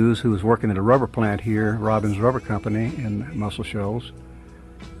Jimmy Hughes, who was working at a rubber plant here, Robbins Rubber Company in Muscle Shoals.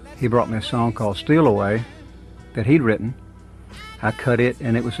 He brought me a song called Steal Away that he'd written. I cut it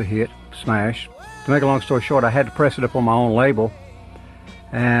and it was a hit, smash. To make a long story short, I had to press it up on my own label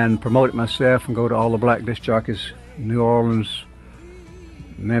and promote it myself and go to all the black disc jockeys, New Orleans,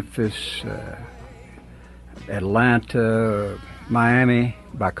 Memphis, Atlanta, Miami,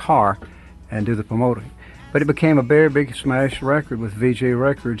 by car, and do the promoting. But it became a very big smash record with VJ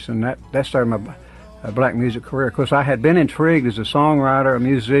Records, and that started my black music career. Of course, I had been intrigued as a songwriter, a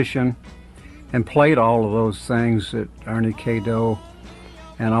musician, and played all of those things that Ernie K. Doe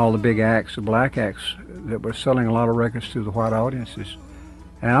and all the big acts, the black acts, that were selling a lot of records to the white audiences.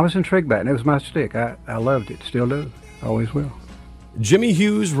 And I was intrigued by it, and it was my stick. I loved it, still do, always will. Jimmy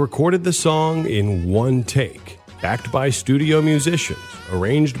Hughes recorded the song in 1 take, backed by studio musicians,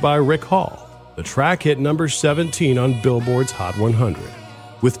 arranged by Rick Hall. The track hit number 17 on Billboard's Hot 100.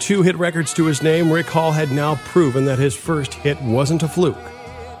 With 2 hit records to his name, Rick Hall had now proven that his first hit wasn't a fluke.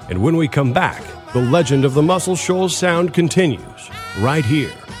 And when we come back, the legend of the Muscle Shoals sound continues, right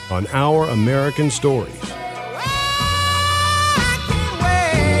here on Our American Stories.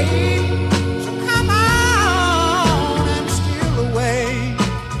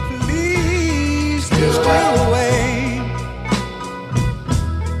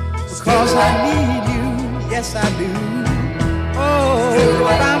 Because I need you, yes I do. Oh,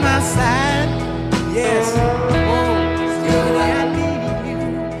 by my side, yes.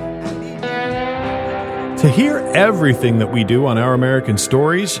 To hear everything that we do on Our American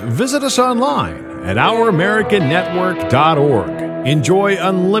Stories, visit us online at ouramericannetwork.org. Enjoy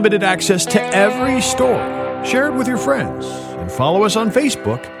unlimited access to every story. Share it with your friends and follow us on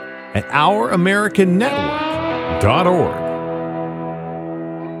Facebook at ouramericannetwork.org.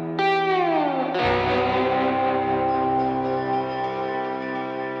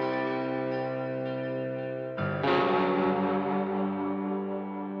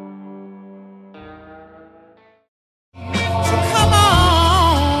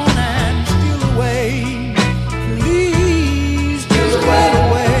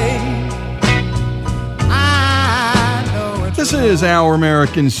 This is Our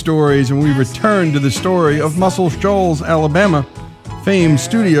American Stories, and we return to the story of Muscle Shoals, Alabama, famed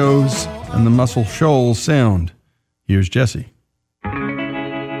studios, and the Muscle Shoals sound. Here's Jesse.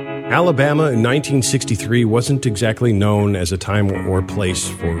 Alabama in 1963 wasn't exactly known as a time or place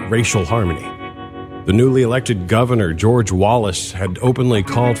for racial harmony. The newly elected governor, George Wallace, had openly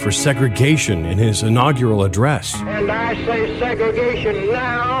called for segregation in his inaugural address. And I say segregation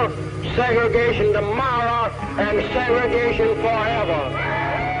now, segregation tomorrow, and segregation forever.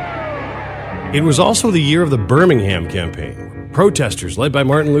 It was also the year of the Birmingham campaign. Protesters led by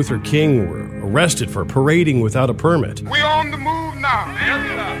Martin Luther King were arrested for parading without a permit. We're on the move now.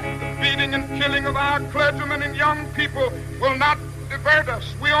 The beating and killing of our clergymen and young people will not divert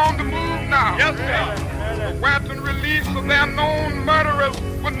us. We're on the move now. Yes, sir. The wanton release of their known murderers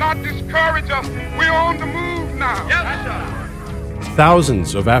will not discourage us. We're on the move now. Yes, sir.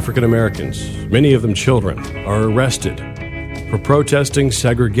 Thousands of African Americans, many of them children, are arrested for protesting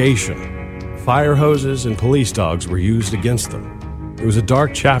segregation. Fire hoses and police dogs were used against them. It was a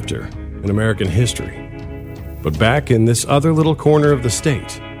dark chapter in American history. But back in this other little corner of the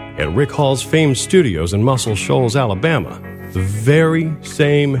state, at Rick Hall's famed studios in Muscle Shoals, Alabama, the very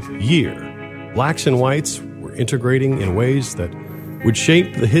same year, blacks and whites were integrating in ways that would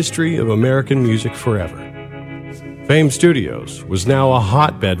shape the history of American music forever. Famed Studios was now a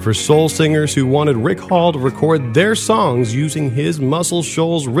hotbed for soul singers who wanted Rick Hall to record their songs using his Muscle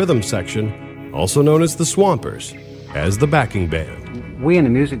Shoals rhythm section, also known as the Swampers, as the backing band. We in the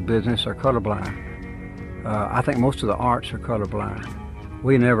music business are colorblind. I think most of the arts are colorblind.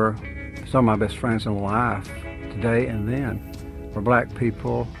 Some of my best friends in life, today and then, were black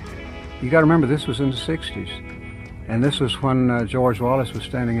people. You got to remember, this was in the 60s. And this was when George Wallace was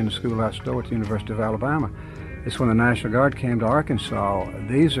standing in the schoolhouse door at the University of Alabama. It's when the National Guard came to Arkansas.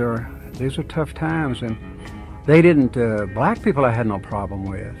 These are tough times, and they didn't, black people I had no problem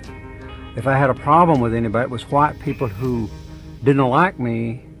with. If I had a problem with anybody, it was white people who didn't like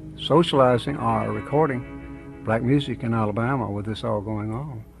me socializing or recording black music in Alabama with this all going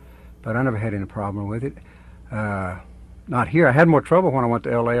on. But I never had any problem with it. Not here. I had more trouble when I went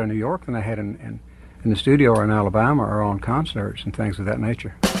to L.A. or New York than I had in the studio or in Alabama or on concerts and things of that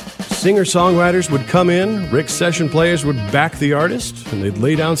nature. Singer-songwriters would come in, Rick's session players would back the artist, and they'd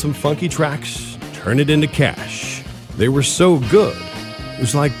lay down some funky tracks, turn it into cash. They were so good, it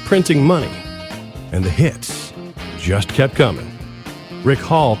was like printing money. And the hits just kept coming. Rick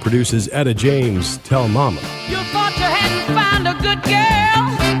Hall produces Etta James' Tell Mama. You thought you hadn't found a good girl,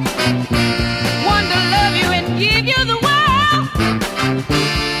 one to love you and give you the world.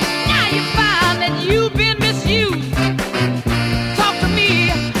 Now you find that you've been misused. Talk to me,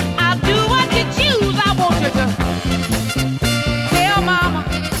 I'll do what you choose. I want you to tell mama.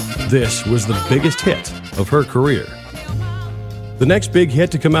 This was the biggest hit of her career. The next big hit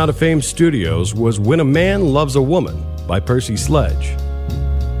to come out of Famed Studios was When a Man Loves a Woman by Percy Sledge.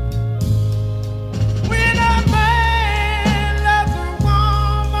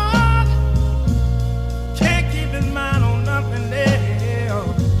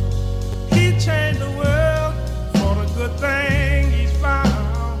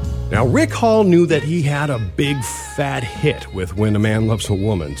 Now, Rick Hall knew that he had a big fat hit with When a Man Loves a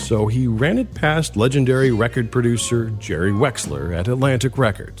Woman, so he ran it past legendary record producer Jerry Wexler at Atlantic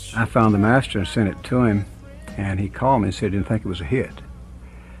Records. I found the master and sent it to him, and he called me and said he didn't think it was a hit.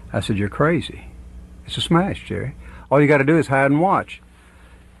 I said, "You're crazy. It's a smash, Jerry. All you got to do is hide and watch."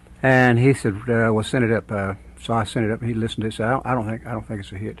 And he said, "Well, send it up." So I sent it up, and he listened to it. Said, "I don't think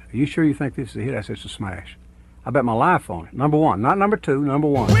it's a hit." "Are you sure you think this is a hit?" I said, "It's a smash. I bet my life on it. Number one, not number two, number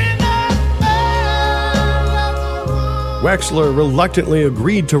one." Wexler reluctantly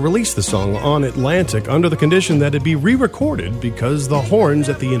agreed to release the song on Atlantic under the condition that it be re-recorded because the horns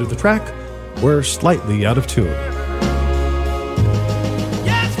at the end of the track were slightly out of tune.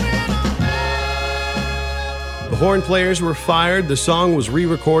 The horn players were fired, the song was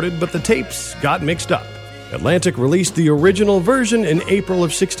re-recorded, but the tapes got mixed up. Atlantic released the original version in April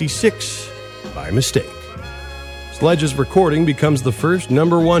of '66 by mistake. Sledge's recording becomes the first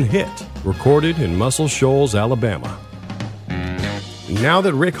 #1 hit, recorded in Muscle Shoals, Alabama. Now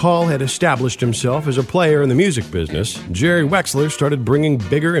that Rick Hall had established himself as a player in the music business, Jerry Wexler started bringing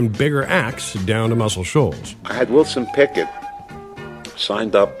bigger and bigger acts down to Muscle Shoals. I had Wilson Pickett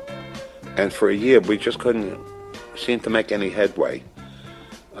signed up, and for a year we just couldn't seem to make any headway.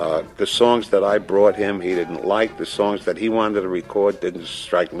 The songs that I brought him, he didn't like. The songs that he wanted to record didn't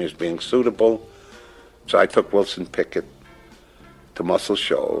strike me as being suitable. So I took Wilson Pickett to Muscle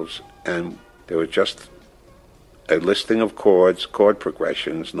Shoals, and there was just a listing of chords, chord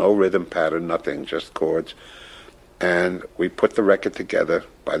progressions, no rhythm pattern, nothing, just chords. And we put the record together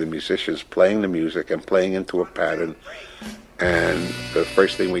by the musicians playing the music and playing into a pattern. And the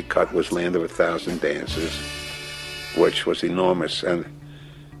first thing we cut was Land of a Thousand Dances, which was enormous. And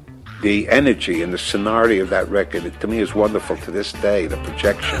the energy and the sonority of that record, to me, is wonderful to this day, the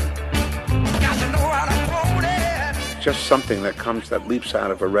projection. Just something that leaps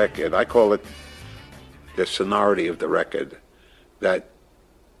out of a record. I call it the sonority of the record, that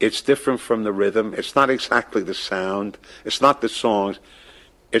it's different from the rhythm. It's not exactly the sound. It's not the songs.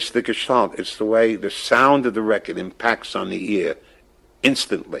 It's the gestalt. It's the way the sound of the record impacts on the ear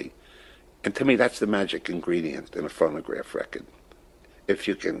instantly. And to me, that's the magic ingredient in a phonograph record. If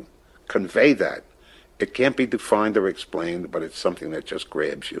you can convey that, it can't be defined or explained, but it's something that just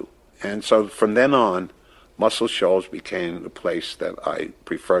grabs you. And so from then on, Muscle Shoals became the place that I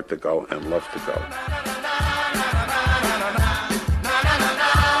preferred to go and loved to go.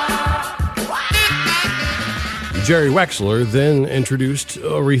 Jerry Wexler then introduced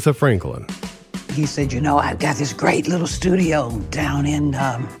Aretha Franklin. He said, I've got this great little studio down in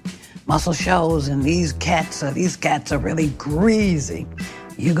Muscle Shoals, and these cats are really greasy.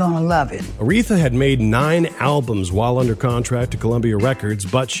 You're gonna love it. Aretha had made 9 albums while under contract to Columbia Records,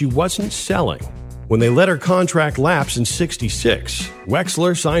 but she wasn't selling. When they let her contract lapse in '66,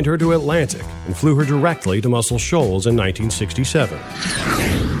 Wexler signed her to Atlantic and flew her directly to Muscle Shoals in 1967.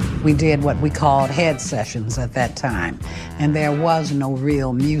 We did what we called head sessions at that time, and there was no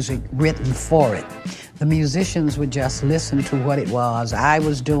real music written for it. The musicians would just listen to what it was I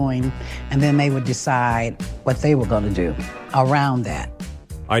was doing, and then they would decide what they were going to do around that.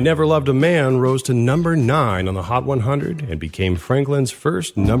 I Never Loved a Man rose to number 9 on the Hot 100 and became Franklin's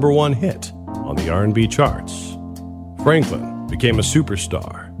first number 1 hit on the R&B charts. Franklin became a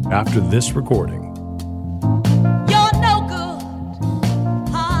superstar after this recording. You're no good,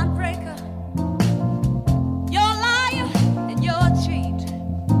 heartbreaker. You're a liar and you're a cheat.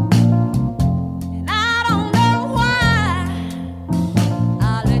 And I don't know why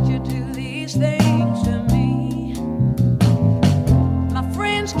I let you do these things to me. My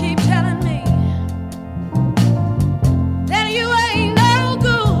friends keep telling me that you ain't no good.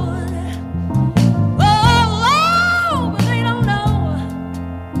 Oh, but they don't know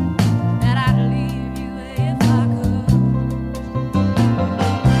that I'd leave you if I could.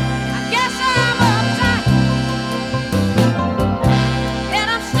 I guess I'm uptight and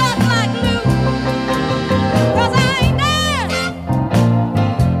I'm stuck like glue. 'Cause I ain't never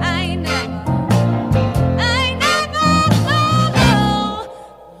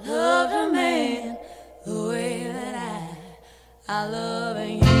loved a man the way that I love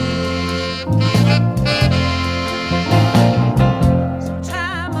you. Some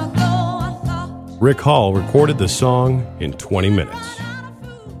time ago I thought Rick Hall recorded the song in 20 minutes.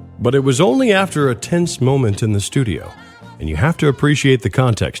 But it was only after a tense moment in the studio, and you have to appreciate the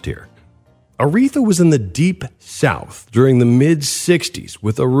context here. Aretha was in the deep South during the mid-'60s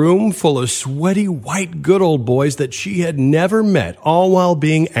with a room full of sweaty white good old boys that she had never met, all while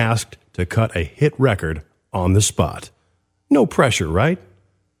being asked to cut a hit record on the spot. No pressure, right?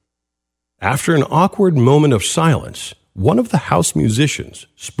 After an awkward moment of silence, one of the house musicians,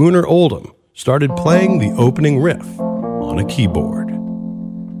 Spooner Oldham, started playing the opening riff on a keyboard.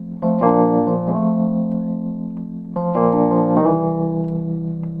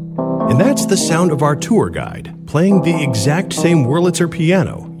 And that's the sound of our tour guide, playing the exact same Wurlitzer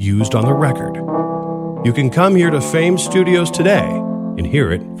piano used on the record. You can come here to Fame Studios today and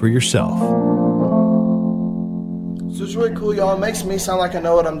hear it for yourself. So it's really cool, y'all. It makes me sound like I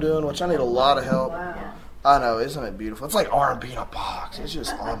know what I'm doing, which I need a lot of help. I know, isn't it beautiful? It's like R&B in a box. It's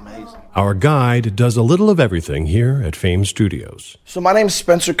just amazing. Our guide does a little of everything here at Fame Studios. So my name's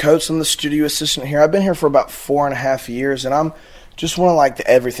Spencer Coates. I'm the studio assistant here. I've been here for about 4.5 years, and I'm just one of like the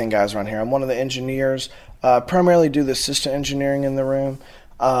everything guys around here. I'm one of the engineers, primarily do the assistant engineering in the room.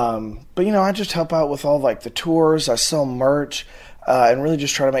 But I just help out with all like the tours. I sell merch, and really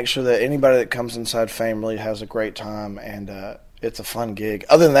just try to make sure that anybody that comes inside Fame really has a great time, and it's a fun gig.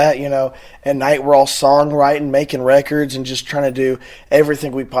 Other than that, at night we're all songwriting, making records, and just trying to do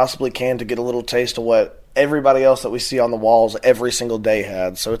everything we possibly can to get a little taste of what everybody else that we see on the walls every single day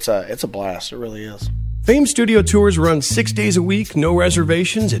had. So it's a blast. It really is. Fame Studio Tours run 6 days a week, no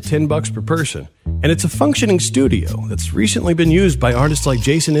reservations, at $10 per person. And it's a functioning studio that's recently been used by artists like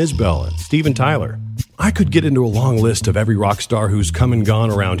Jason Isbell and Steven Tyler. I could get into a long list of every rock star who's come and gone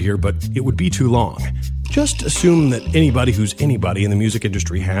around here, but it would be too long. Just assume that anybody who's anybody in the music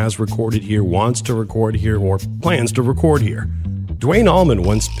industry has recorded here, wants to record here, or plans to record here. Dwayne Allman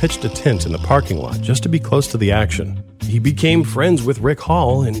once pitched a tent in the parking lot just to be close to the action. He became friends with Rick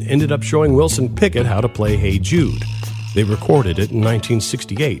Hall and ended up showing Wilson Pickett how to play Hey Jude. They recorded it in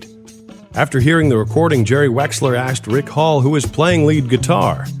 1968. After hearing the recording, Jerry Wexler asked Rick Hall who was playing lead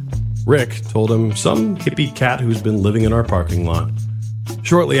guitar. Rick told him some hippie cat who's been living in our parking lot.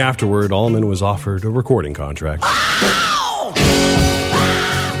 Shortly afterward, Allman was offered a recording contract.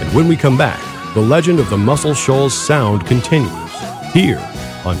 And when we come back, the legend of the Muscle Shoals sound continues here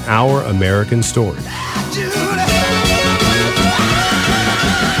on Our American Story.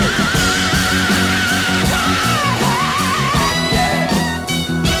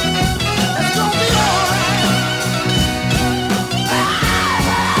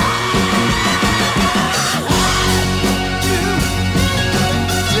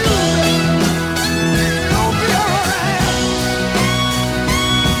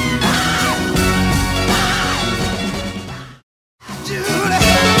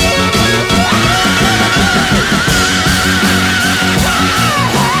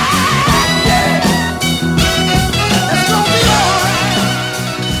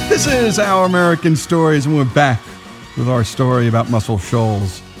 This is Our American Stories, and we're back with our story about Muscle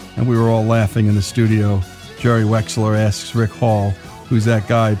Shoals. And we were all laughing in the studio. Jerry Wexler asks Rick Hall, who's that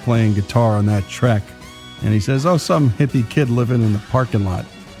guy playing guitar on that track? And he says, oh, some hippie kid living in the parking lot.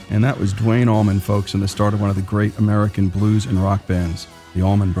 And that was Duane Allman, folks, and the start of one of the great American blues and rock bands, the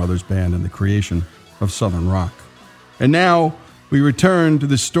Allman Brothers Band, and the creation of Southern rock. And now we return to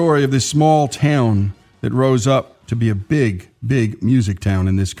the story of this small town that rose up to be a big, big music town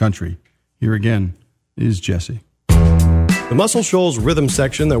in this country. Here again is Jesse. The Muscle Shoals rhythm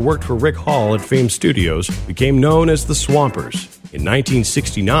section that worked for Rick Hall at Fame Studios became known as the Swampers. In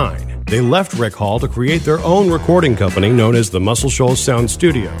 1969, they left Rick Hall to create their own recording company known as the Muscle Shoals Sound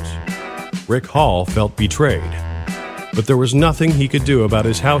Studios. Rick Hall felt betrayed, but there was nothing he could do about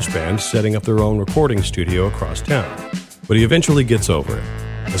his house band setting up their own recording studio across town. But he eventually gets over it.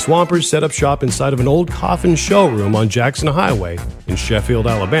 The Swampers set up shop inside of an old coffin showroom on Jackson Highway in Sheffield,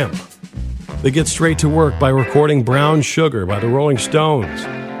 Alabama. They get straight to work by recording Brown Sugar by the Rolling Stones,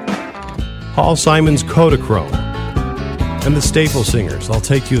 Paul Simon's Kodachrome, and the Staple Singers, I'll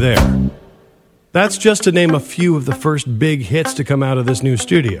Take You There. That's just to name a few of the first big hits to come out of this new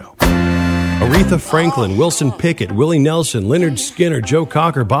studio. Aretha Franklin, Wilson Pickett, Willie Nelson, Lynyrd Skynyrd, Joe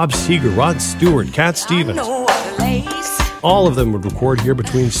Cocker, Bob Seger, Rod Stewart, Cat Stevens. All of them would record here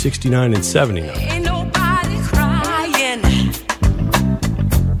between 69 and 79. Ain't nobody crying.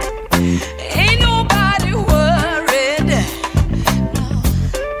 Ain't nobody worried.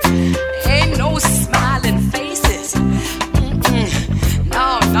 Ain't no smiling faces.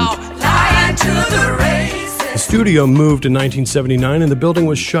 No, lying to the races. The studio moved in 1979 and the building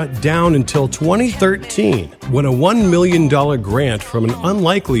was shut down until 2013 when a $1 million grant from an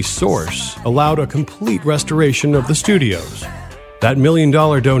unlikely source allowed a complete restoration of the studios. That $1 million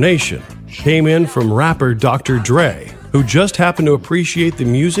donation came in from rapper Dr. Dre, who just happened to appreciate the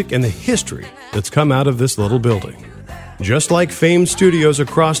music and the history that's come out of this little building. Just like Fame Studios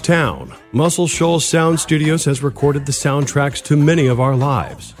across town, Muscle Shoals Sound Studios has recorded the soundtracks to many of our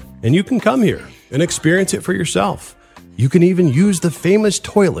lives. And you can come here and experience it for yourself. You can even use the famous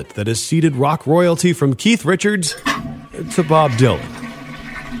toilet that has seated rock royalty from Keith Richards to Bob Dylan.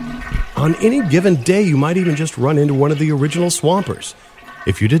 On any given day, you might even just run into one of the original Swampers.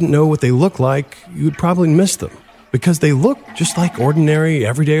 If you didn't know what they look like, you'd probably miss them, because they look just like ordinary,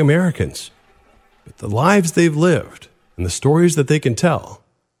 everyday Americans. But the lives they've lived and the stories that they can tell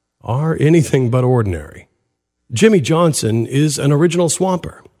are anything but ordinary. Jimmy Johnson is an original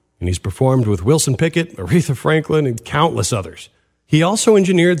Swamper, and he's performed with Wilson Pickett, Aretha Franklin, and countless others. He also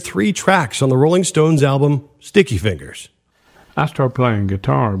engineered 3 tracks on the Rolling Stones album, Sticky Fingers. I started playing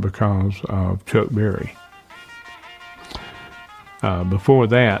guitar because of Chuck Berry. Before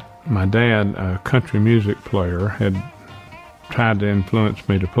that, my dad, a country music player, had tried to influence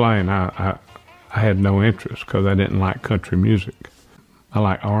me to play, and I had no interest because I didn't like country music. I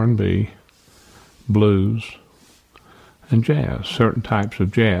like R&B, blues, and jazz, certain types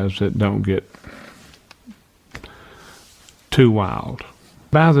of jazz that don't get too wild.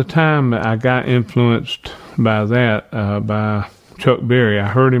 By the time I got influenced by that, by Chuck Berry, I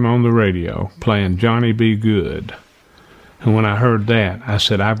heard him on the radio playing Johnny B. Good. And when I heard that, I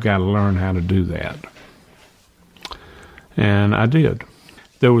said, I've got to learn how to do that. And I did.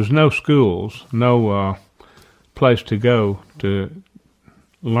 There was no schools, no place to go to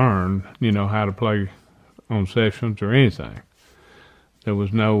learn, how to play on sessions or anything. There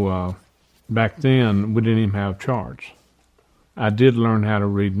was no, back then, we didn't even have charts. I did learn how to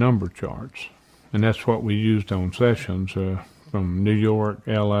read number charts, and that's what we used on sessions from New York,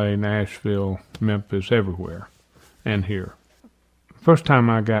 L.A., Nashville, Memphis, everywhere, and here. First time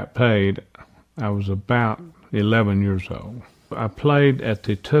I got paid, I was about 11 years old. I played at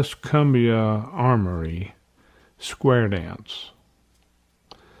the Tuscumbia Armory square dance.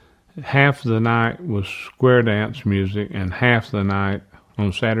 Half the night was square dance music, and half the night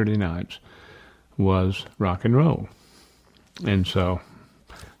on Saturday nights was rock and roll. And so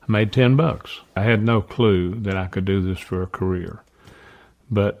I made $10. I had no clue that I could do this for a career.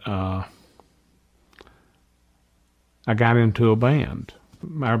 But I got into a band.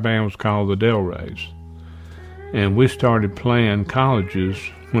 Our band was called the Del Rays. And we started playing colleges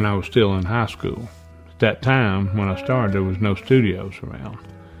when I was still in high school. At that time, when I started, there was no studios around.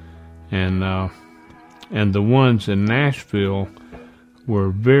 And the ones in Nashville were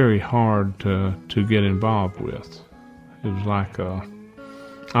very hard to get involved with. It was like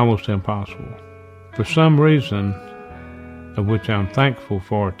almost impossible. For some reason, of which I'm thankful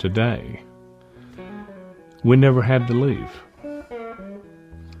for today, we never had to leave.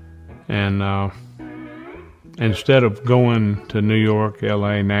 And instead of going to New York,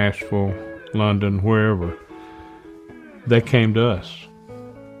 L.A., Nashville, London, wherever, they came to us.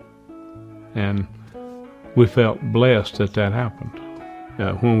 And we felt blessed that happened.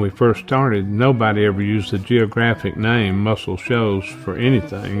 When we first started, nobody ever used the geographic name Muscle Shoals for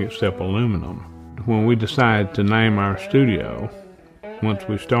anything except aluminum. When we decided to name our studio, once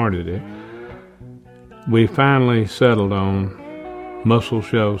we started it, we finally settled on Muscle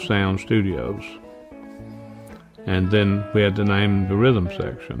Shoals Sound Studios. And then we had to name the rhythm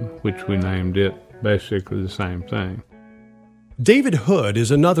section, which we named it basically the same thing. David Hood is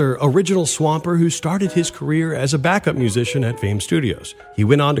another original swamper who started his career as a backup musician at Fame Studios. He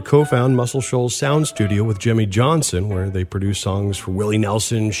went on to co-found Muscle Shoals Sound Studio with Jimmy Johnson, where they produced songs for Willie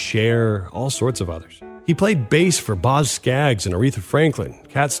Nelson, Cher, all sorts of others. He played bass for Boz Scaggs and Aretha Franklin,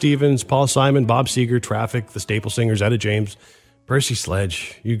 Cat Stevens, Paul Simon, Bob Seger, Traffic, the Staple Singers, Etta James, Percy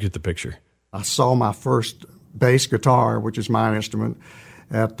Sledge. You get the picture. I saw my first bass guitar, which is my instrument,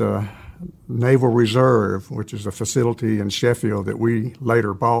 at the Naval Reserve, which is a facility in Sheffield that we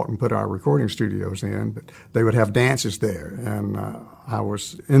later bought and put our recording studios in. But they would have dances there, and I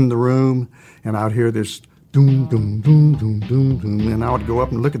was in the room, and I would hear this doom, doom, doom, doom, doom, doom, and I would go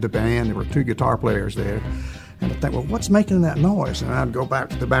up and look at the band. There were two guitar players there, and I'd think, well, what's making that noise? And I'd go back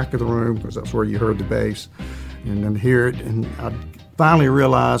to the back of the room, because that's where you heard the bass, and then hear it, and I'd finally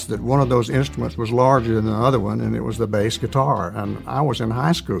realized that one of those instruments was larger than the other one, and it was the bass guitar. And I was in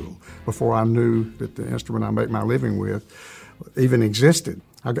high school before I knew that the instrument I make my living with even existed.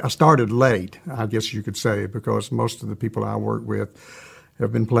 I started late, I guess you could say, because most of the people I work with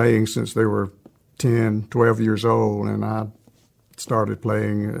have been playing since they were 10, 12 years old, and I started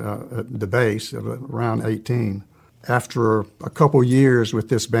playing the bass at around 18. After a couple years with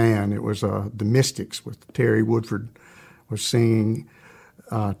this band, it was the Mystics with Terry Woodford was singing.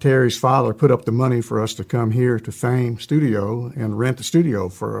 Terry's father put up the money for us to come here to Fame Studio and rent the studio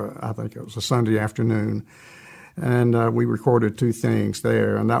for, I think it was a Sunday afternoon. And we recorded two things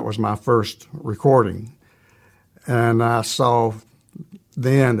there, and that was my first recording. And I saw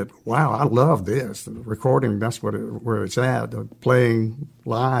then that, wow, I love this. The recording, that's where it's at. Playing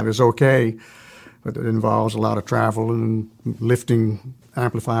live is okay, but it involves a lot of travel and lifting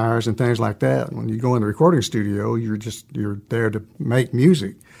amplifiers and things like that. When you go in the recording studio, you're there to make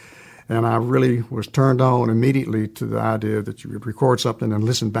music. And I really was turned on immediately to the idea that you would record something and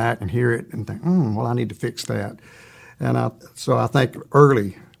listen back and hear it and think, well, I need to fix that. And so I think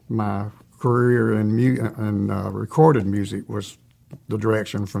early my career in recorded music was the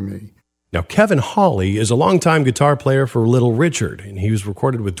direction for me. Now, Kevin Hawley is a longtime guitar player for Little Richard, and he was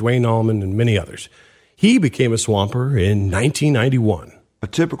recorded with Duane Allman and many others. He became a swamper in 1991. A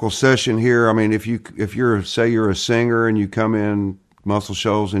typical session here, I mean, if you're say you're a singer and you come in Muscle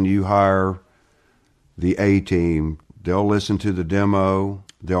Shoals and you hire the A team, they'll listen to the demo,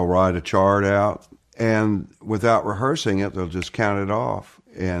 they'll write a chart out, and without rehearsing it, they'll just count it off,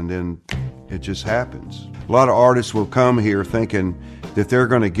 and then it just happens. A lot of artists will come here thinking that they're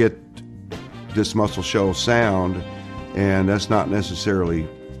going to get this Muscle Shoals sound, and that's not necessarily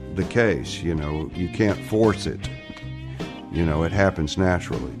the case. You know, you can't force it. You know, it happens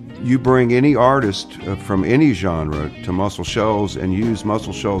naturally. You bring any artist from any genre to Muscle Shoals and use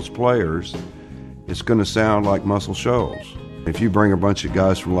Muscle Shoals players, it's going to sound like Muscle Shoals. If you bring a bunch of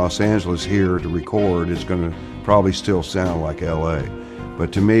guys from Los Angeles here to record, it's going to probably still sound like LA.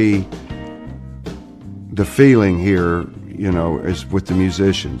 But to me, the feeling here, you know, is with the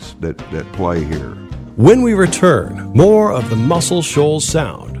musicians that play here. When we return, more of the Muscle Shoals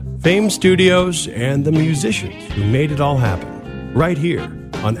sound, Fame Studios, and the musicians who made it all happen, right here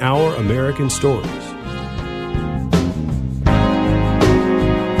on Our American Stories.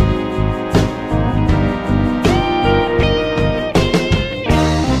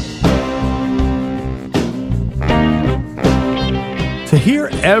 To hear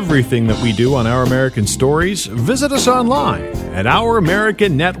everything that we do on Our American Stories, visit us online at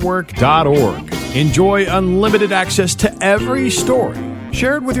ouramericannetwork.org. Enjoy unlimited access to every story.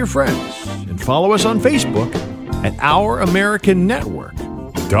 Share it with your friends and follow us on Facebook at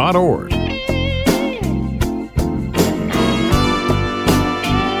ouramericannetwork.org.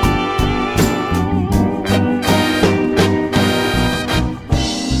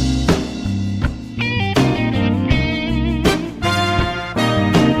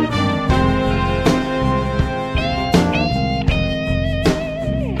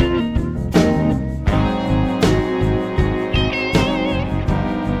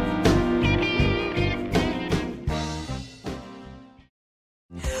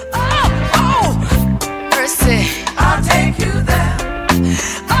 Oh,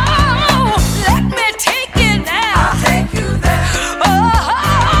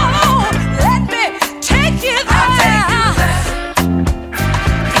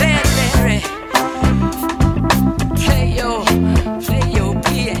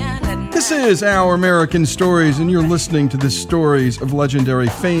 This is Our American Stories, and you're listening to the stories of legendary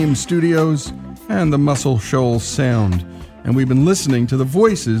Fame Studios and the Muscle Shoals sound. And we've been listening to the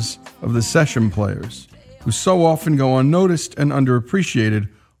voices of the session players, who so often go unnoticed and underappreciated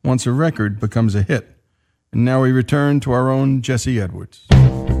once a record becomes a hit. And now we return to our own Jesse Edwards. The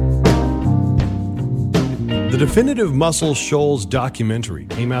definitive Muscle Shoals documentary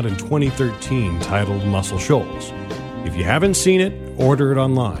came out in 2013 titled Muscle Shoals. If you haven't seen it, order it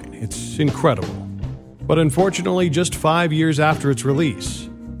online. It's incredible. But unfortunately, just 5 years after its release,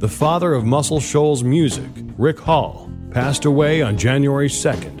 the father of Muscle Shoals music, Rick Hall, passed away on January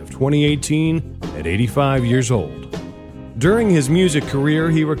 2nd of 2018 at 85 years old. During his music career,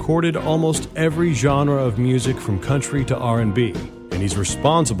 he recorded almost every genre of music from country to R&B, and he's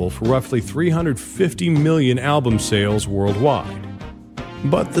responsible for roughly 350 million album sales worldwide.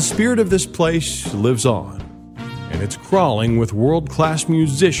 But the spirit of this place lives on, and it's crawling with world-class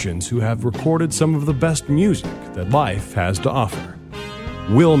musicians who have recorded some of the best music that life has to offer.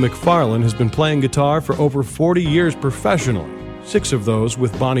 Will McFarlane has been playing guitar for over 40 years professionally, 6 of those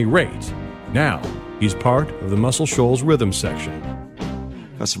with Bonnie Raitt. Now, he's part of the Muscle Shoals rhythm section.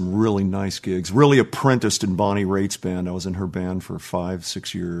 Got some really nice gigs. Really apprenticed in Bonnie Raitt's band. I was in her band for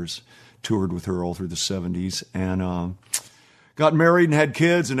 5-6 years. Toured with her all through the 70s. And got married and had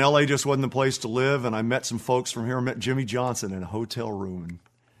kids, and L.A. just wasn't the place to live. And I met some folks from here. I met Jimmy Johnson in a hotel room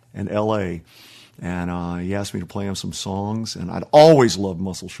in L.A., and he asked me to play him some songs. And I'd always loved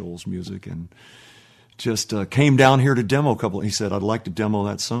Muscle Shoals music, and just came down here to demo a couple. He said, I'd like to demo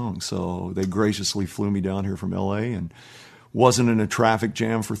that song. So they graciously flew me down here from L.A., and wasn't in a traffic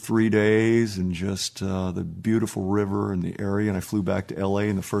jam for 3 days, and just the beautiful river and the area. And I flew back to L.A.,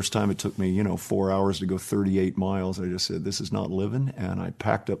 and the first time it took me, 4 hours to go 38 miles. I just said, this is not living. And I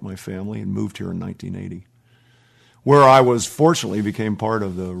packed up my family and moved here in 1980, where I fortunately became part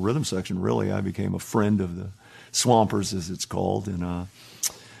of the rhythm section. Really, I became a friend of the Swampers, as it's called, and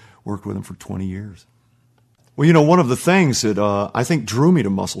worked with them for 20 years. Well, one of the things that I think drew me to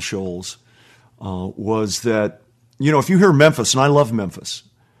Muscle Shoals was that, if you hear Memphis, and I love Memphis,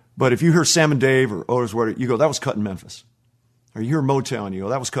 but if you hear Sam and Dave or Otis Ward, you go, that was cut in Memphis. Or you hear Motown, you go,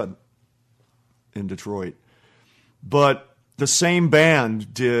 that was cut in Detroit. But the same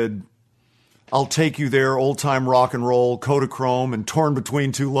band did I'll Take You There, Old Time Rock and Roll, Kodachrome, and Torn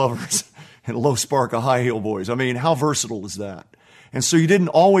Between Two Lovers, and Low Spark of High Heel Boys. I mean, how versatile is that? And so you didn't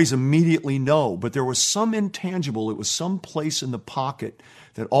always immediately know, but there was some intangible. It was some place in the pocket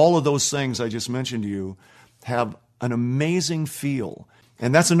that all of those things I just mentioned to you have an amazing feel.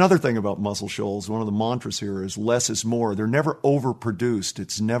 And that's another thing about Muscle Shoals. One of the mantras here is less is more. They're never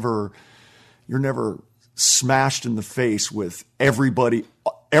overproduced. You're never smashed in the face with everybody's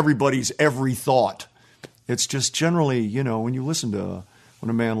every thought. It's just generally, when you listen to When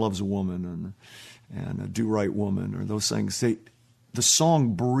a Man Loves a Woman and a Do Right Woman or those things, the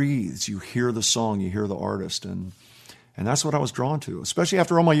song breathes. You hear the song, you hear the artist, and that's what I was drawn to, especially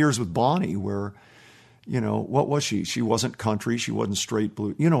after all my years with Bonnie, where what was she? She wasn't country. She wasn't straight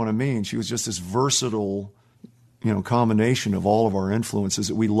blue. You know what I mean? She was just this versatile, combination of all of our influences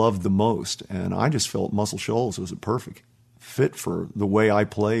that we loved the most. And I just felt Muscle Shoals was a perfect fit for the way I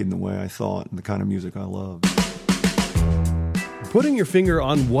played and the way I thought and the kind of music I loved. Putting your finger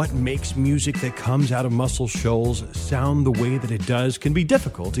on what makes music that comes out of Muscle Shoals sound the way that it does can be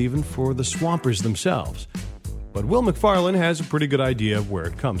difficult even for the Swampers themselves. But Will McFarlane has a pretty good idea of where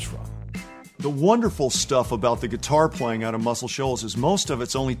it comes from. The wonderful stuff about the guitar playing out of Muscle Shoals is most of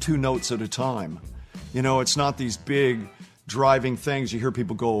it's only 2 notes at a time. It's not these big driving things. You hear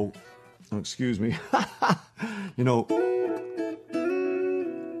people go, oh, excuse me, that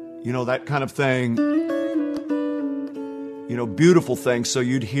kind of thing, beautiful things. So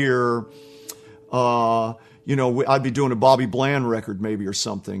you'd hear, I'd be doing a Bobby Bland record maybe or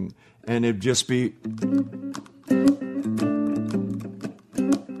something, and it'd just be,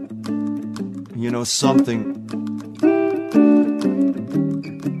 something.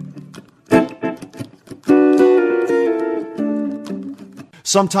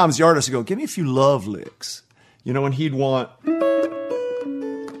 Sometimes the artist would go, give me a few love licks, and he'd want,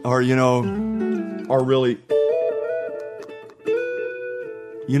 or really,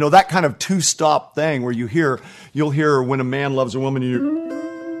 that kind of 2-stop thing where you'll hear When a Man Loves a Woman,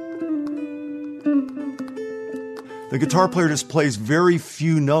 the guitar player just plays very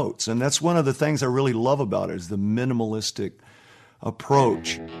few notes, and that's one of the things I really love about it, is the minimalistic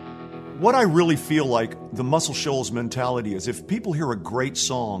approach. What I really feel like the Muscle Shoals mentality is, if people hear a great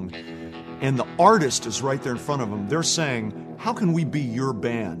song and the artist is right there in front of them, they're saying, how can we be your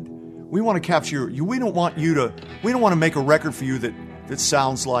band? We want to capture you. We don't want to make a record for you that that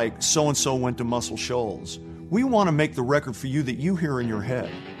sounds like so-and-so went to Muscle Shoals. We want to make the record for you that you hear in your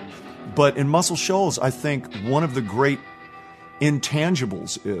head. But in Muscle Shoals, I think one of the great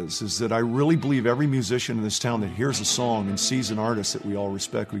intangibles is that I really believe every musician in this town that hears a song and sees an artist that we all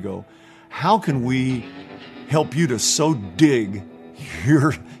respect, we go, how can we help you to so dig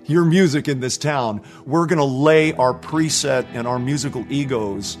your music in this town? We're going to lay our preset and our musical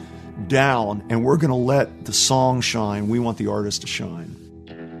egos down, and we're going to let the song shine. We want the artist to shine.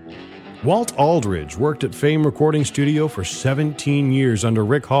 Walt Aldridge worked at Fame Recording Studio for 17 years under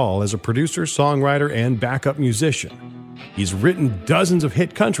Rick Hall as a producer, songwriter, and backup musician. He's written dozens of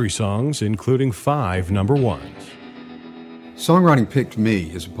hit country songs, including 5 number ones. Songwriting picked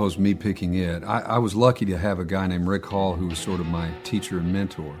me as opposed to me picking it. I was lucky to have a guy named Rick Hall who was sort of my teacher and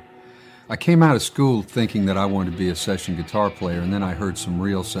mentor. I came out of school thinking that I wanted to be a session guitar player, and then I heard some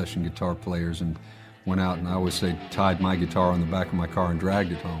real session guitar players and went out and I always say tied my guitar on the back of my car and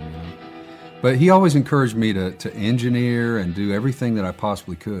dragged it home. You know? But he always encouraged me to engineer and do everything that I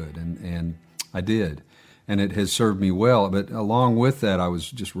possibly could, and I did. And it has served me well. But along with that, I was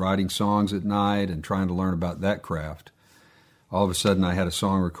just writing songs at night and trying to learn about that craft. All of a sudden, I had a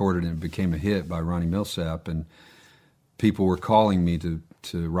song recorded and it became a hit by Ronnie Millsap, and people were calling me to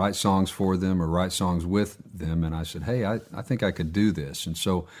write songs for them or write songs with them, and I said, hey, I think I could do this. And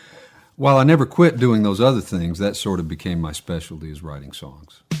so while I never quit doing those other things, that sort of became my specialty, is writing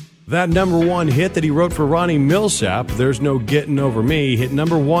songs. That number one hit that he wrote for Ronnie Millsap, There's No Getting Over Me, hit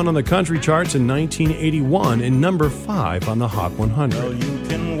number 1 on the country charts in 1981 and number 5 on the Hot 100. Well, you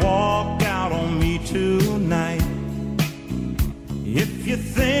can walk out on me tonight if you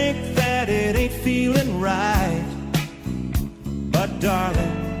think that it ain't feeling right. But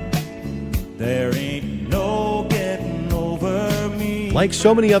darling, there ain't no getting over me. Like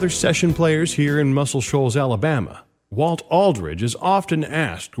so many other session players here in Muscle Shoals, Alabama, Walt Aldridge is often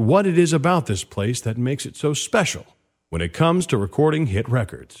asked what it is about this place that makes it so special when it comes to recording hit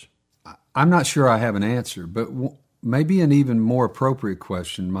records. I'm not sure I have an answer, but maybe an even more appropriate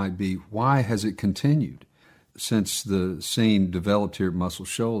question might be, why has it continued? Since the scene developed here at Muscle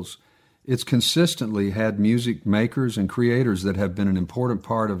Shoals, it's consistently had music makers and creators that have been an important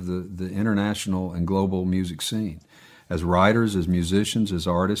part of the international and global music scene. As writers, as musicians, as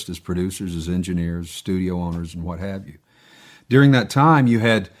artists, as producers, as engineers, studio owners, and what have you. During that time, you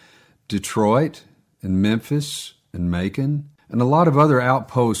had Detroit and Memphis and Macon and a lot of other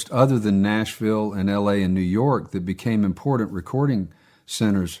outposts other than Nashville and L.A. and New York that became important recording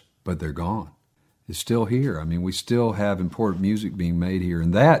centers, but they're gone. It's still here. I mean, we still have important music being made here,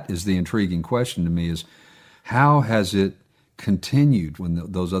 and that is the intriguing question to me, is how has it continued when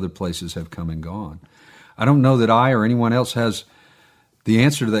those other places have come and gone? I don't know that I or anyone else has the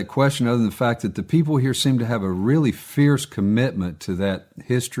answer to that question, other than the fact that the people here seem to have a really fierce commitment to that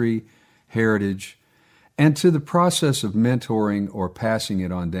history, heritage, and to the process of mentoring or passing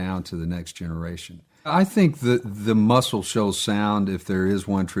it on down to the next generation. I think that the Muscle Shoals sound, if there is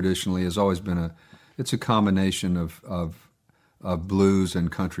one traditionally, has always been it's a combination of blues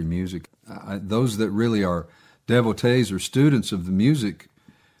and country music. Those that really are devotees or students of the music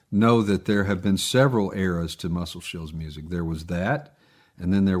know that there have been several eras to Muscle Shoals music. There was that,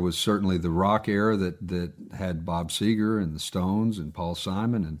 and then there was certainly the rock era that had Bob Seger and the Stones and Paul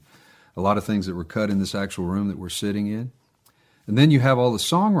Simon and a lot of things that were cut in this actual room that we're sitting in. And then you have all the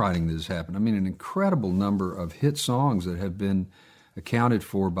songwriting that has happened. I mean, an incredible number of hit songs that have been accounted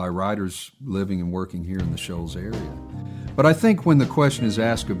for by writers living and working here in the Shoals area. But I think when the question is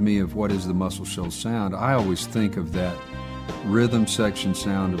asked of me of what is the Muscle Shoals sound, I always think of that rhythm section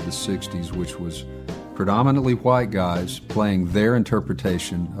sound of the 60s, which was predominantly white guys playing their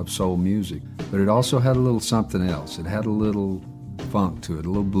interpretation of soul music. But it also had a little something else. It had a little funk to it, a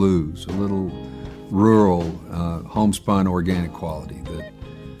little blues, a little rural, homespun organic quality that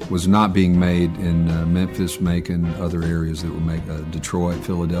was not being made in Memphis, Macon, other areas that were making, Detroit,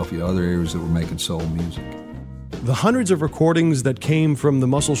 Philadelphia, other areas that were making soul music. The hundreds of recordings that came from the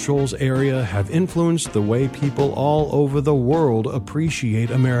Muscle Shoals area have influenced the way people all over the world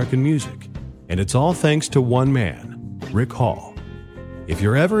appreciate American music. And it's all thanks to one man, Rick Hall. If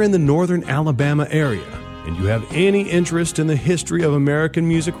you're ever in the northern Alabama area and you have any interest in the history of American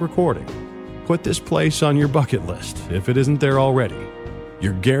music recording, put this place on your bucket list if it isn't there already.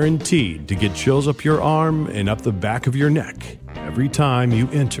 You're guaranteed to get chills up your arm and up the back of your neck every time you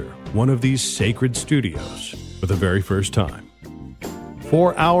enter one of these sacred studios for the very first time.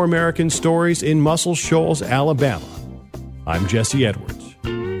 For Our American Stories in Muscle Shoals, Alabama, I'm Jesse Edwards.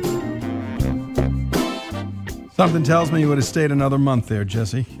 Something tells me you would have stayed another month there,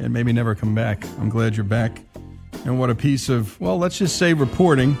 Jesse, and maybe never come back. I'm glad you're back. And what a piece of, well, let's just say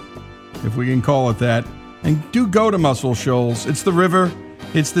reporting, if we can call it that. And do go to Muscle Shoals. It's the river,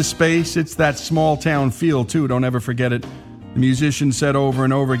 it's the space, it's that small town feel too. Don't ever forget it. The musicians said over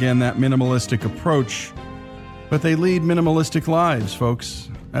and over again that minimalistic approach. But they lead minimalistic lives, folks.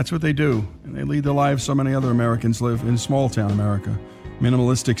 That's what they do. And they lead the lives so many other Americans live in small town America.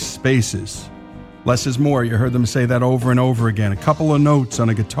 Minimalistic spaces. Less is more. You heard them say that over and over again. A couple of notes on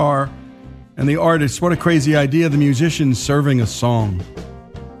a guitar. And the artists, what a crazy idea. The musicians serving a song.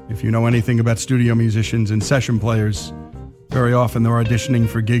 If you know anything about studio musicians and session players, very often they're auditioning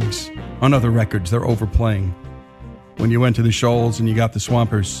for gigs on other records. They're overplaying. When you went to the Shoals and you got the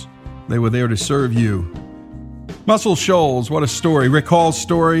Swampers, they were there to serve you. Muscle Shoals, what a story. Rick Hall's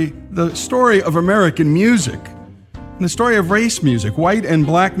story, the story of American music, and the story of race music, white and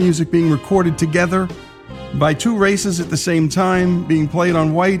black music being recorded together by two races at the same time, being played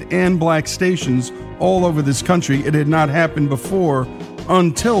on white and black stations all over this country. It had not happened before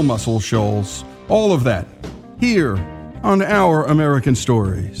until Muscle Shoals. All of that here on Our American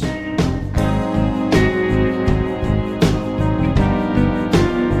Stories.